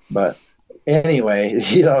 But anyway,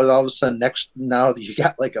 all of a sudden now you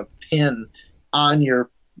got like a pin on your,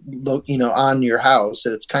 on your house,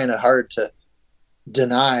 and it's kind of hard to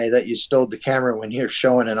deny that you stole the camera when you're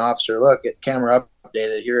showing an officer, look, camera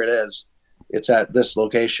updated, here it is, it's at this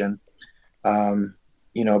location.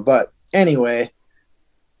 But anyway,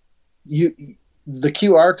 the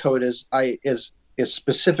QR code is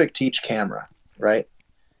specific to each camera, right?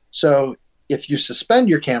 So if you suspend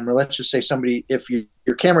your camera, let's just say if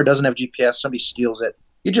your camera doesn't have GPS, somebody steals it,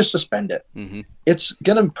 you just suspend it. Mm-hmm. It's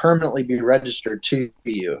going to permanently be registered to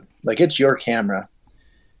you. Like, it's your camera.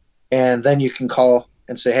 And then you can call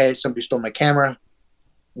and say, hey, somebody stole my camera.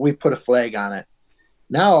 We put a flag on it.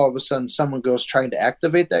 Now, all of a sudden, someone goes trying to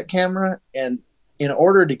activate that camera. And in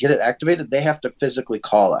order to get it activated, they have to physically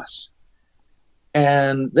call us.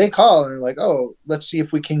 And they call and they're like, oh, let's see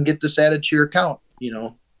if we can get this added to your account,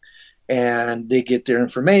 And they get their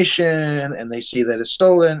information and they see that it's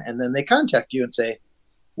stolen. And then they contact you and say,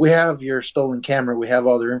 we have your stolen camera. We have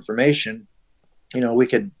all their information. We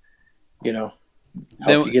could,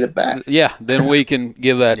 help you get it back. Yeah, then we can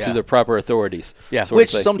give that to the proper authorities. Yeah, which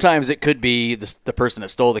sometimes it could be the person that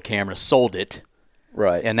stole the camera sold it.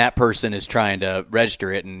 Right. And that person is trying to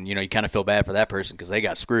register it, and, you kind of feel bad for that person because they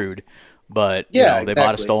got screwed. But, they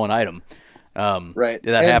bought a stolen item. Right.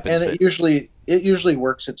 That happens. And it usually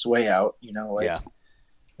works its way out,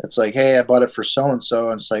 It's like, hey, I bought it for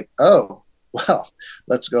so-and-so, and it's like, oh, well,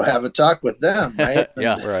 let's go have a talk with them, right?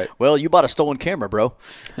 Yeah, right. Well, you bought a stolen camera, bro.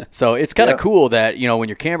 So it's kind of cool that, when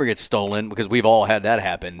your camera gets stolen, because we've all had that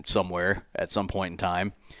happen somewhere at some point in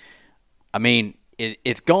time. I mean,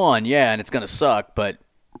 it's gone, and it's going to suck, but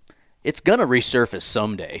it's going to resurface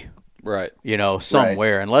someday. Right.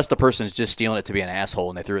 Somewhere. Right. Unless the person's just stealing it to be an asshole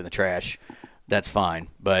and they threw it in the trash, that's fine.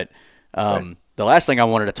 But the last thing I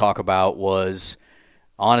wanted to talk about was,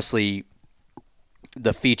 honestly,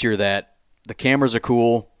 the feature that the cameras are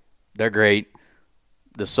cool. They're great.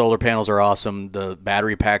 The solar panels are awesome. The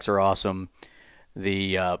battery packs are awesome.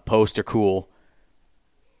 The posts are cool.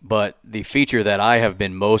 But the feature that I have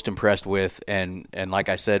been most impressed with, and like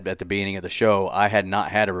I said at the beginning of the show, I had not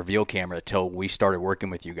had a reveal camera until we started working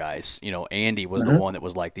with you guys. Andy was the one that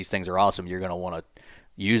was like, these things are awesome. You're going to want to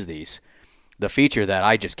use these. The feature that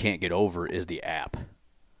I just can't get over is the app.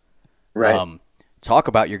 Right. Talk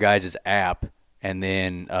about your guys' app. And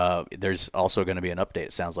then there's also going to be an update,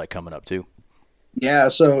 it sounds like, coming up too. Yeah,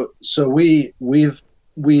 so we've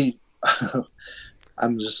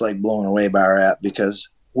I'm just like blown away by our app, because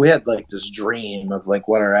we had like this dream of like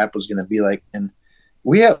what our app was going to be like. And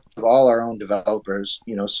we have all our own developers,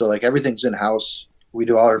 so like everything's in house. We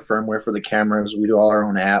do all our firmware for the cameras. We do all our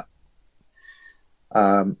own app.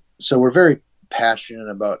 So we're very passionate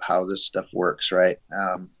about how this stuff works. Right.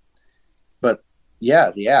 But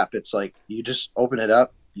yeah, the app, it's like, you just open it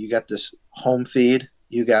up. You got this home feed.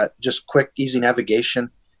 You got just quick, easy navigation.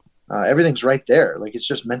 Everything's right there. Like, it's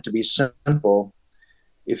just meant to be simple.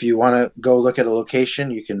 If you want to go look at a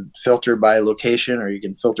location, you can filter by location, or you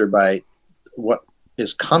can filter by what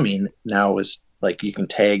is coming now. Is like, you can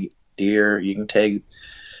tag deer, you can tag.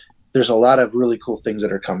 There's a lot of really cool things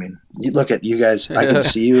that are coming. You look at you guys, I can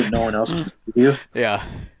see you, no one else can see you. Yeah.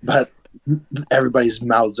 But everybody's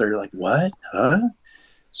mouths are like, what? Huh?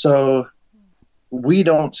 So we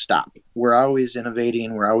don't stop. We're always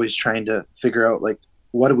innovating. We're always trying to figure out, like,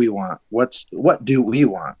 what do we want? What do we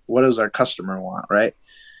want? What does our customer want? Right.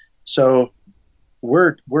 So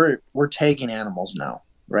we're tagging animals now.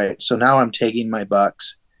 Right. So now I'm tagging my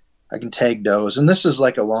bucks. I can tag does. And this is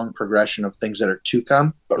like a long progression of things that are to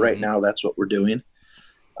come. But right now, that's what we're doing.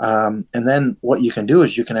 And then what you can do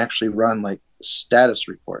is you can actually run like status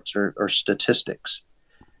reports or statistics.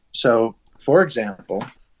 So, for example,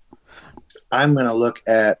 I'm going to look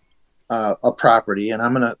at a property, and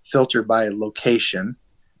I'm going to filter by location,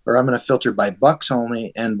 or I'm going to filter by bucks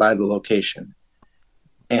only and by the location.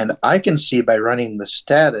 And I can see by running the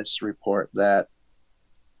status report that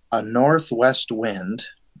a northwest wind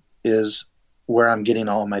is where I'm getting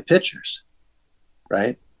all of my pictures,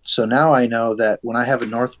 right? So now I know that when I have a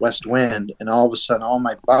northwest wind and all of a sudden all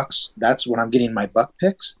my bucks, that's when I'm getting my buck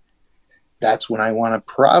pics. That's when I want to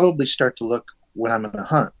probably start to look when I'm going to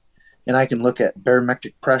hunt. And I can look at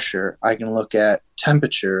barometric pressure. I can look at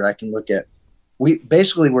temperature. I can look at,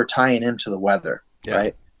 we're tying into the weather,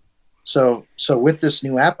 right? So with this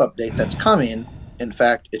new app update that's coming, in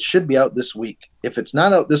fact, it should be out this week. If it's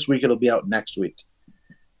not out this week, it'll be out next week.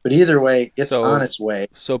 But either way, it's on its way.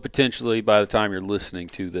 So potentially by the time you're listening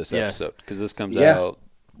to this episode, because this comes out,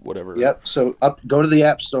 whatever. Yep. So go to the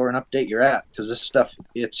App Store and update your app, because this stuff,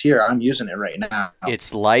 it's here. I'm using it right now.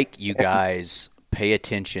 It's like you guys pay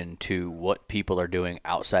attention to what people are doing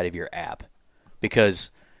outside of your app, because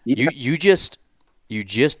you just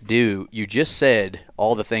said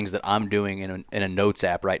all the things that I'm doing in a notes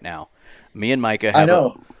app right now. Me and Micah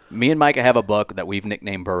have a buck that we've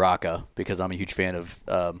nicknamed Baraka, because I'm a huge fan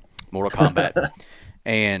of Mortal Kombat.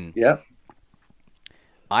 And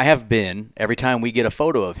I have been, every time we get a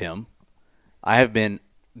photo of him, I have been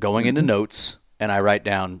going into notes, and I write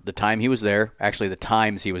down the time he was there, actually the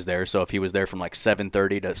times he was there. So if he was there from like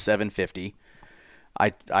 7:30 to 7:50,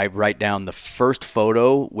 I write down the first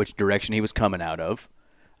photo, which direction he was coming out of.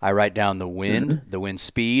 I write down the wind, the wind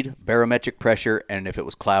speed, barometric pressure, and if it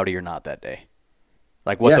was cloudy or not that day.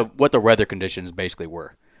 Like what the weather conditions basically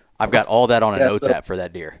were. I've got all that on a notes app for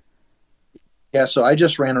that deer. Yeah, so I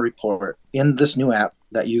just ran a report in this new app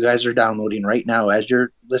that you guys are downloading right now as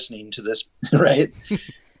you're listening to this, right?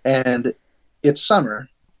 And it's summer,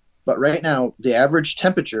 but right now the average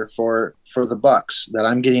temperature for the bucks that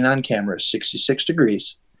I'm getting on camera is 66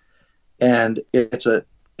 degrees. And it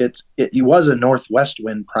was a northwest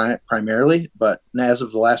wind primarily, but as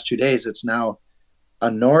of the last 2 days, it's now a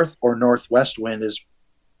north or northwest wind is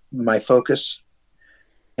my focus.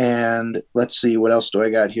 And let's see, what else do I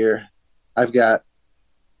got here? I've got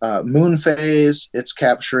moon phase. It's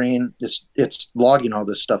capturing, it's logging all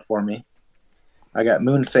this stuff for me. I got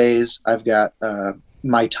moon phase. I've got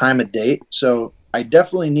my time of date. So I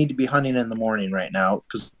definitely need to be hunting in the morning right now,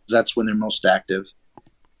 because that's when they're most active,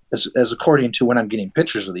 as according to when I'm getting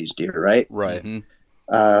pictures of these deer, right? Right.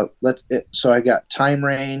 Mm-hmm. So I got time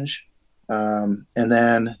range, and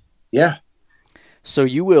then So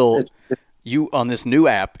you on this new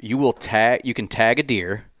app, you can tag a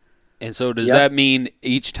deer. And so does that mean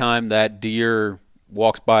each time that deer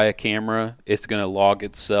walks by a camera, it's going to log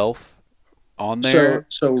itself on there?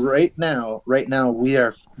 So right now we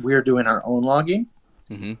are doing our own logging.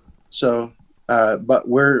 Mm-hmm. So, but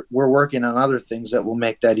we're working on other things that will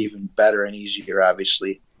make that even better and easier,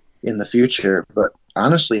 obviously, in the future. But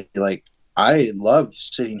honestly, like, I love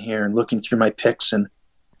sitting here and looking through my pics, and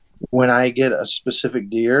when I get a specific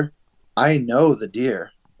deer, I know the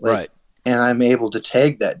deer, right? And I'm able to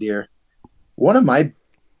tag that deer. One of my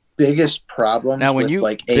biggest problems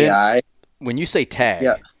AI. When you say tag,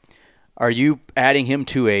 are you adding him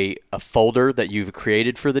to a folder that you've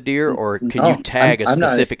created for the deer, or can you tag a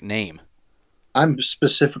specific name? I'm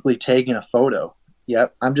specifically tagging a photo.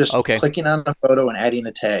 Yep. I'm just clicking on a photo and adding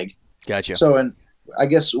a tag. Gotcha. So, and I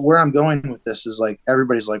guess where I'm going with this is like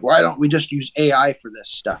everybody's like, why don't we just use AI for this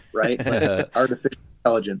stuff, right? Like artificial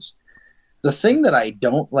intelligence. The thing that I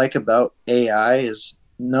don't like about AI is,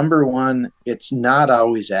 number one, it's not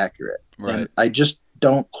always accurate, Right. and I just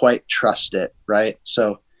don't quite trust it, right?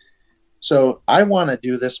 So I want to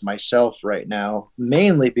do this myself right now,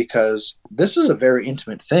 mainly because this is a very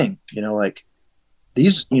intimate thing. Like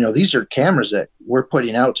these are cameras that we're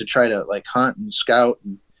putting out to try to like hunt and scout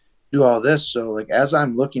and do all this. So like as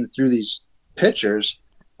I'm looking through these pictures,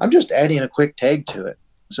 I'm just adding a quick tag to it.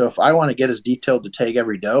 So if I want to get as detailed to tag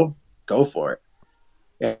every doe, go for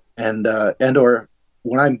it. And or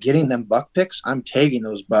when I'm getting them buck pics, I'm tagging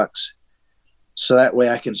those bucks, so that way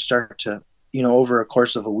I can start to, over a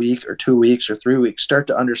course of a week or 2 weeks or 3 weeks, start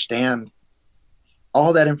to understand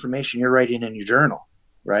all that information you're writing in your journal,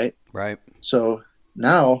 right? Right. So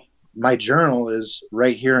now my journal is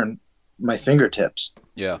right here in my fingertips.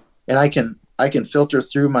 Yeah. And I can filter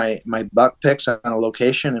through my buck pics on a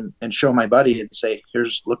location and show my buddy and say,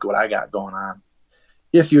 look what I got going on.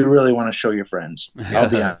 If you really want to show your friends, I'll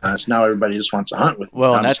be honest. Now everybody just wants to hunt with me.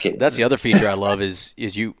 Well, I'm and just kidding. that's the other feature I love is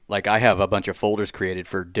you, like, I have a bunch of folders created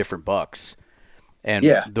for different bucks. And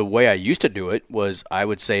Yeah. the way I used to do it was I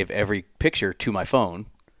would save every picture to my phone,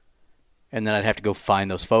 and then I'd have to go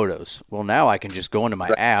find those photos. Well, now I can just go into my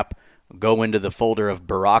app, go into the folder of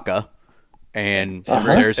Baraka, and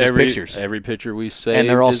there's his pictures. Every picture we saved, And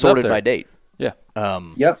they're all is up sorted there. by date. Yeah.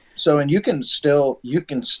 Yep. So, and you can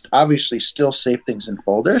obviously still save things in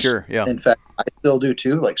folders. Sure, yeah. In fact, I still do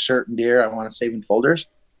too. Like certain deer, I want to save in folders.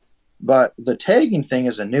 But the tagging thing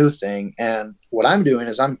is a new thing. And what I'm doing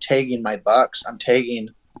is I'm tagging my bucks. I'm tagging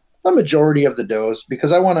the majority of the does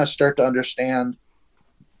because I want to start to understand,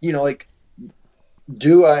 like,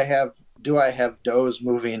 do I have does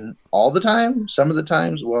moving all the time? Some of the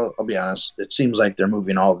times, well, I'll be honest, it seems like they're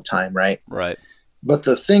moving all the time, right? Right. But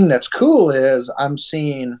the thing that's cool is I'm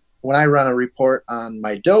seeing when I run a report on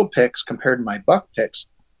my doe picks compared to my buck picks,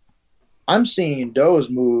 I'm seeing does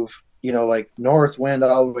move, like north wind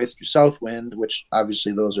all the way through south wind, which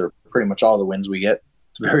obviously those are pretty much all the winds we get.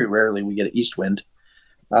 Very rarely we get an east wind.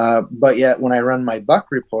 But yet when I run my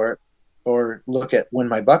buck report or look at when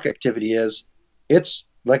my buck activity is, it's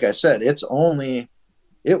like I said, it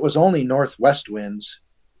was only northwest winds.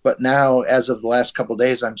 But now, as of the last couple of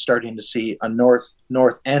days, I'm starting to see a north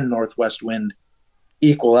and northwest wind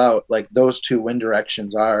equal out. Like those two wind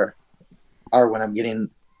directions are when I'm getting.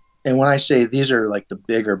 And when I say these are like the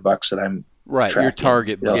bigger bucks that I'm tracking, your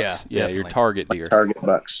target bucks. Yeah, your definitely. target deer. target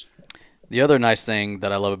bucks. The other nice thing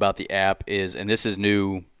that I love about the app is, and this is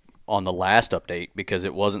new on the last update because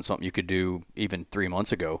it wasn't something you could do even 3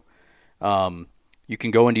 months ago. You can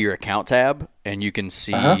go into your account tab and you can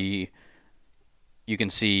see. You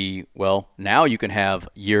can see, well, now you can have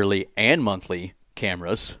yearly and monthly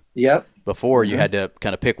cameras. Yep. Before you had to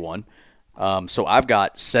kind of pick one. So I've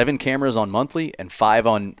got 7 cameras on monthly and 5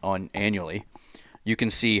 on annually. You can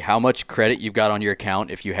see how much credit you've got on your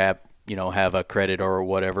account if you have a credit or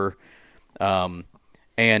whatever.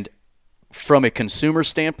 And from a consumer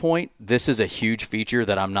standpoint, this is a huge feature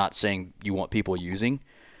that I'm not saying you want people using.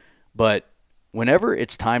 But whenever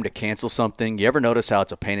it's time to cancel something, you ever notice how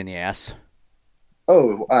it's a pain in the ass?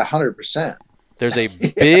 Oh, 100%. There's a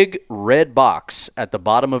big red box at the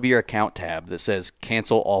bottom of your account tab that says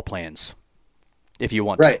cancel all plans if you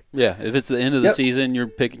want to. Right. Yeah. If it's the end of the season, you're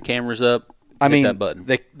picking cameras up. Hit that button.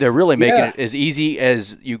 They're really making it as easy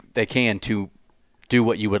as they can to do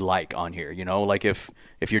what you would like on here. Like if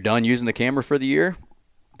you're done using the camera for the year,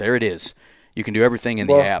 there it is. You can do everything in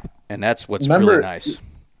the app, and that's what's really nice.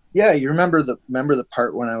 Yeah, you remember the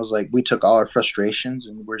part when I was like, we took all our frustrations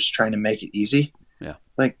and we're just trying to make it easy. Yeah.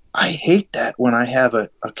 Like, I hate that when I have a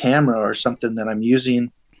camera or something that I'm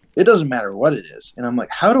using. It doesn't matter what it is. And I'm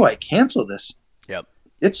like, how do I cancel this? Yep.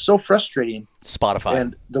 It's so frustrating. Spotify.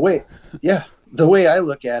 And the way I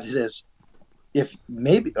look at it is, if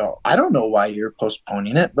maybe, I don't know why you're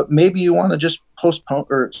postponing it, but maybe you want to just postpone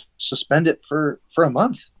or suspend it for a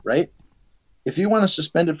month, right? If you want to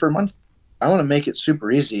suspend it for a month, I want to make it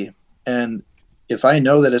super easy. And if I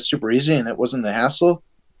know that it's super easy and it wasn't a hassle,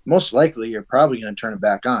 most likely you're probably going to turn it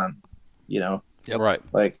back on, Yep. Right.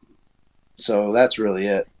 Like, so that's really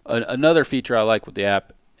it. Another feature I like with the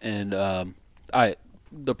app, and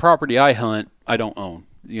the property I hunt, I don't own.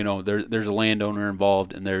 There's a landowner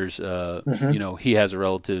involved, and there's he has a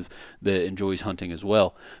relative that enjoys hunting as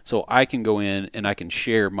well. So I can go in and I can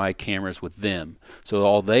share my cameras with them. So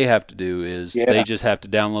all they have to do is they just have to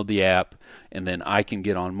download the app, and then I can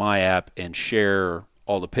get on my app and share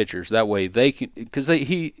all the pictures. That way they can, because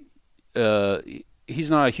he he's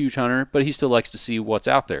not a huge hunter, but he still likes to see what's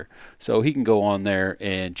out there. So he can go on there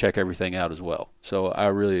and check everything out as well. So I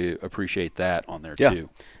really appreciate that on there too.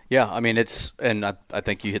 Yeah, I mean, and I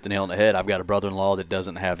think you hit the nail on the head. I've got a brother-in-law that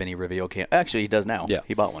doesn't have any Reveal cam. Actually, he does now. Yeah.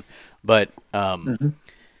 He bought one. But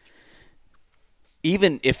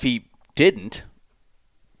even if he didn't,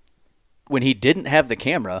 when he didn't have the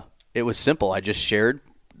camera, it was simple. I just shared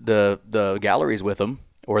the galleries with him,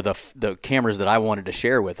 or the cameras that I wanted to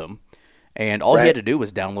share with him, and all he had to do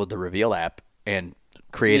was download the Reveal app and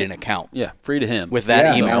create an account. Yeah, free to him. With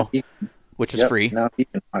that email, which is free. Now he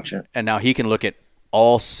can watch it. And now he can look at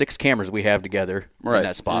all 6 cameras we have together in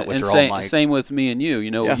that spot, which are all my... Same with me and you. You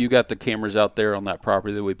know, you got the cameras out there on that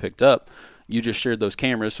property that we picked up. You just shared those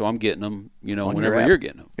cameras, so I'm getting them, whenever you're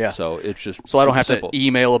getting them. Yeah. So it's just I don't have simple. to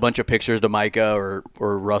email a bunch of pictures to Micah or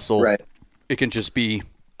Russell. Right. It can just be...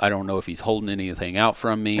 I don't know if he's holding anything out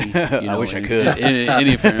from me. I wish I could.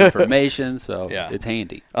 Any information, so it's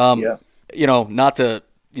handy. Not to,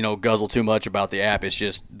 guzzle too much about the app. It's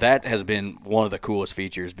just that has been one of the coolest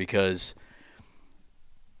features, because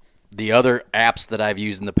the other apps that I've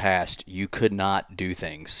used in the past, you could not do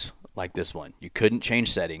things like this one. You couldn't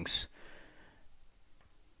change settings.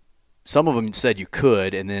 Some of them said you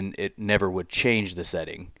could, and then it never would change the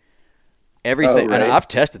setting. Everything, and I've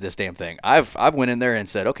tested this damn thing. I've went in there and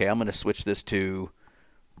said, okay, I'm going to switch this to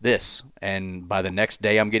this, and by the next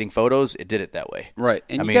day I'm getting photos, it did it that way. Right,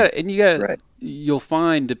 and you'll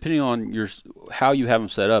find, depending on how you have them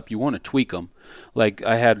set up, you want to tweak them. Like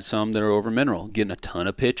I had some that are over mineral, getting a ton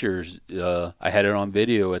of pictures. I had it on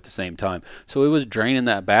video at the same time, so it was draining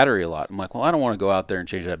that battery a lot. I'm like, well, I don't want to go out there and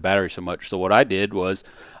change that battery so much. So what I did was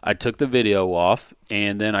I took the video off,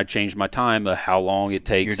 and then I changed my time of how long it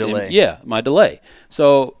takes. Your delay. My delay.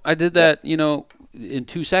 So I did that, in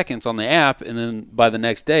 2 seconds on the app, and then by the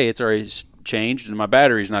next day it's already changed, and my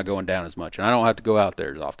battery's not going down as much, and I don't have to go out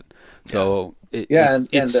there as often. So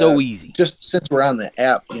it's so easy. Just since we're on the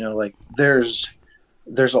app, there's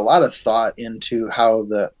a lot of thought into how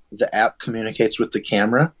the app communicates with the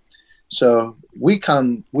camera. So we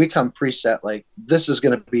come preset, like this is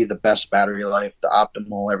going to be the best battery life, the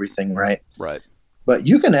optimal everything, right? Right. But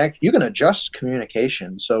you can adjust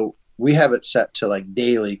communication. So we have it set to like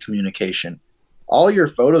daily communication. All your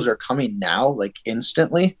photos are coming now, like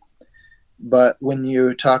instantly. But when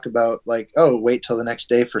you talk about like, oh, wait till the next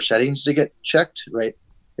day for settings to get checked, right?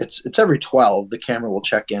 It's every 12 the camera will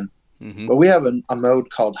check in. Mm-hmm. But we have a mode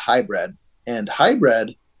called hybrid, and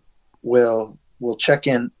hybrid will check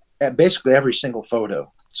in at basically every single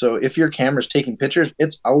photo. So if your camera's taking pictures,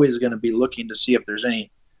 it's always going to be looking to see if there's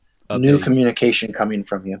any new communication coming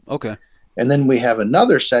from you. Okay. And then we have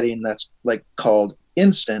another setting that's like called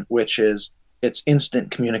instant, which is it's instant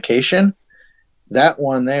communication. That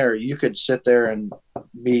one there, you could sit there and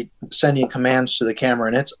be sending commands to the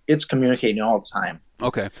camera, and it's communicating all the time.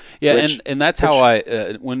 Okay. Yeah, and that's how I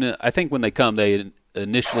think when they come, they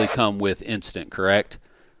initially come with instant, correct?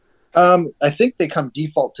 I think they come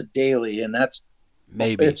default to daily, and that's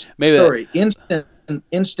maybe sorry,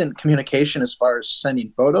 instant communication as far as sending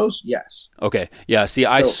photos. Yes. Okay. Yeah. See,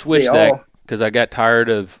 I switched that because I got tired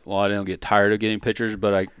of. Well, I don't get tired of getting pictures,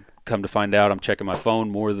 but I come to find out I'm checking my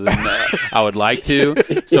phone more than I would like to.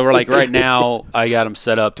 So we're like right now, I got them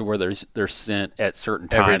set up to where they're sent at certain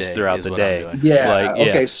times throughout the day. Yeah.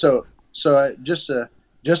 Okay. So just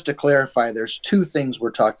to clarify, there's 2 things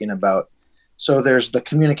we're talking about. So there's the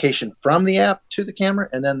communication from the app to the camera,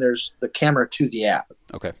 and then there's the camera to the app.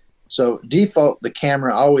 Okay. So default, the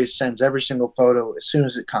camera always sends every single photo as soon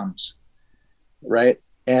as it comes, right?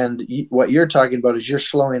 And what you're talking about is you're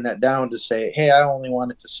slowing that down to say, hey, I only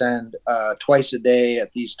want it to send twice a day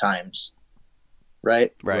at these times,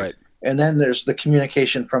 right? Right. And then there's the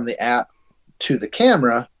communication from the app to the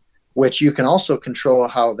camera, which you can also control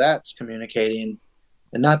how that's communicating.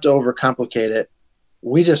 And not to overcomplicate it,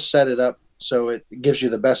 we just set it up so it gives you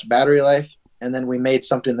the best battery life. And then we made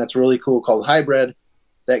something that's really cool called hybrid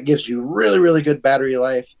that gives you really, really good battery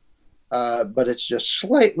life, but it's just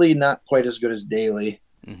slightly not quite as good as daily.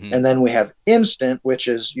 Mm-hmm. And then we have instant, which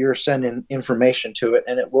is you're sending information to it,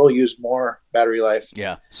 and it will use more battery life.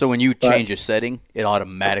 Yeah. So when you change a setting, it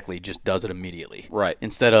automatically just does it immediately. Right.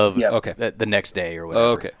 Instead of the next day or whatever.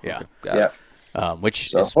 Okay. Yeah. Okay. Got it.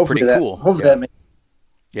 Which is pretty cool. Hopefully that makes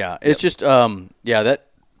it's just that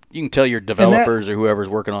you can tell your developers or whoever's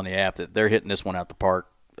working on the app that they're hitting this one out the park.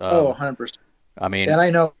 100%. I mean, and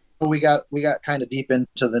I know we got kind of deep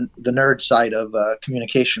into the nerd side of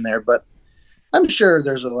communication there, but I'm sure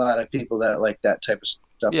there's a lot of people that like that type of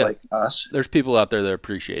stuff, like us. There's people out there that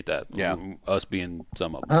appreciate that. Yeah, us being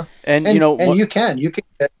some of them. And you can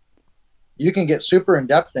get super in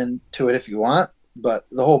depth into it if you want. but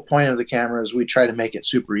the whole point of the camera is we try to make it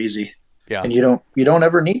super easy. Yeah. And you don't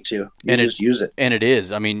ever need to. You just use it. And it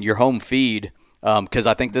is. I mean, your home feed, because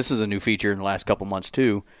I think this is a new feature in the last couple months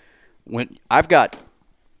too. When I've got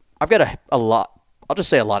a lot. I'll just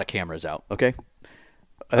say a lot of cameras out. Okay.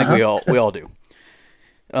 I think we all do.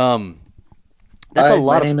 That's a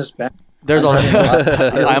lot. My name is Ben. There's a lot.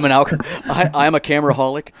 I'm a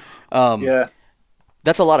camera-holic. Yeah.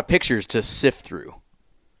 That's a lot of pictures to sift through.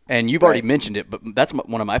 And you've already mentioned it, but that's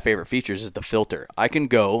one of my favorite features is the filter. I can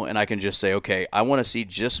go and I can just say, okay, I want to see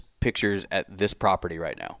just pictures at this property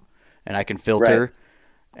right now. And I can filter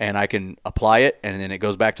and I can apply it, and then it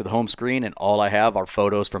goes back to the home screen, and all I have are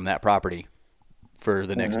photos from that property for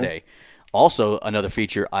the next day. Also, another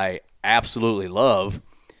feature I absolutely love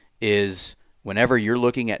is whenever you're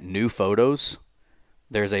looking at new photos,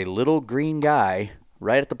 there's a little green guy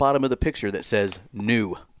right at the bottom of the picture that says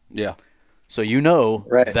new. Yeah. So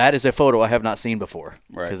that is a photo I have not seen before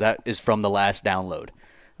because that is from the last download.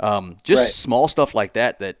 Small stuff like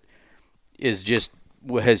that is just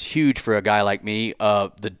has huge for a guy like me.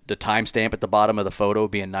 The timestamp at the bottom of the photo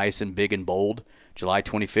being nice and big and bold, July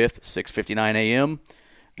 25th, 6:59 a.m.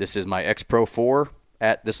 This is my X Pro 4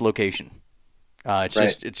 at this location.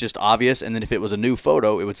 It's just obvious, and then if it was a new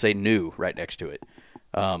photo, it would say new right next to it.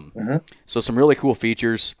 So some really cool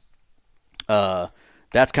features.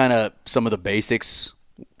 That's kind of some of the basics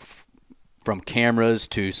from cameras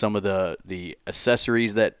to some of the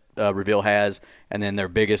accessories that Reveal has, and then their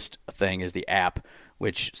biggest thing is the app,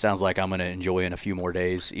 which sounds like I'm going to enjoy in a few more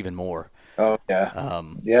days even more. Oh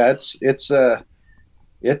yeah, it's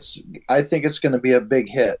I think it's going to be a big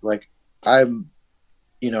hit. Like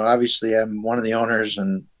obviously I'm one of the owners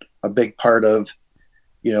and a big part of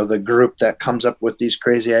the group that comes up with these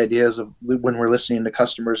crazy ideas of when we're listening to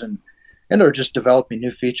customers and are just developing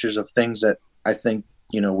new features of things that I think,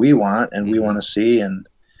 we want and we want to see. And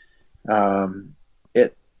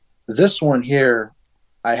this one here,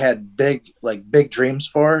 I had big dreams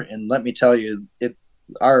for, and let me tell you,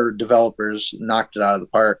 our developers knocked it out of the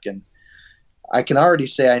park. And I can already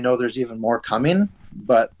say I know there's even more coming,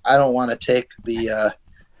 but I don't want to take the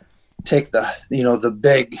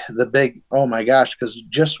big oh my gosh, because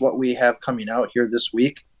just what we have coming out here this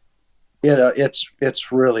week,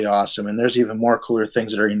 it's really awesome, and there's even more cooler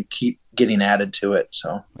things that are going to keep getting added to it.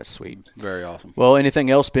 So that's sweet, very awesome. Well,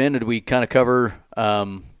 anything else, Ben? Did we kind of cover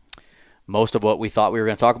most of what we thought we were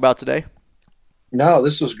going to talk about today? No,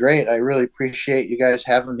 this was great. I really appreciate you guys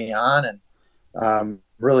having me on, and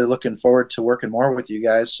really looking forward to working more with you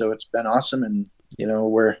guys. So it's been awesome, and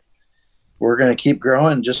we're going to keep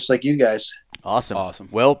growing just like you guys. Awesome.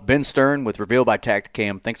 Well, Ben Stern with Reveal by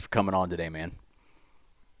Tactacam, thanks for coming on today, man.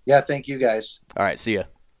 Yeah, thank you guys. All right, see ya.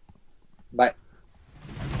 Bye.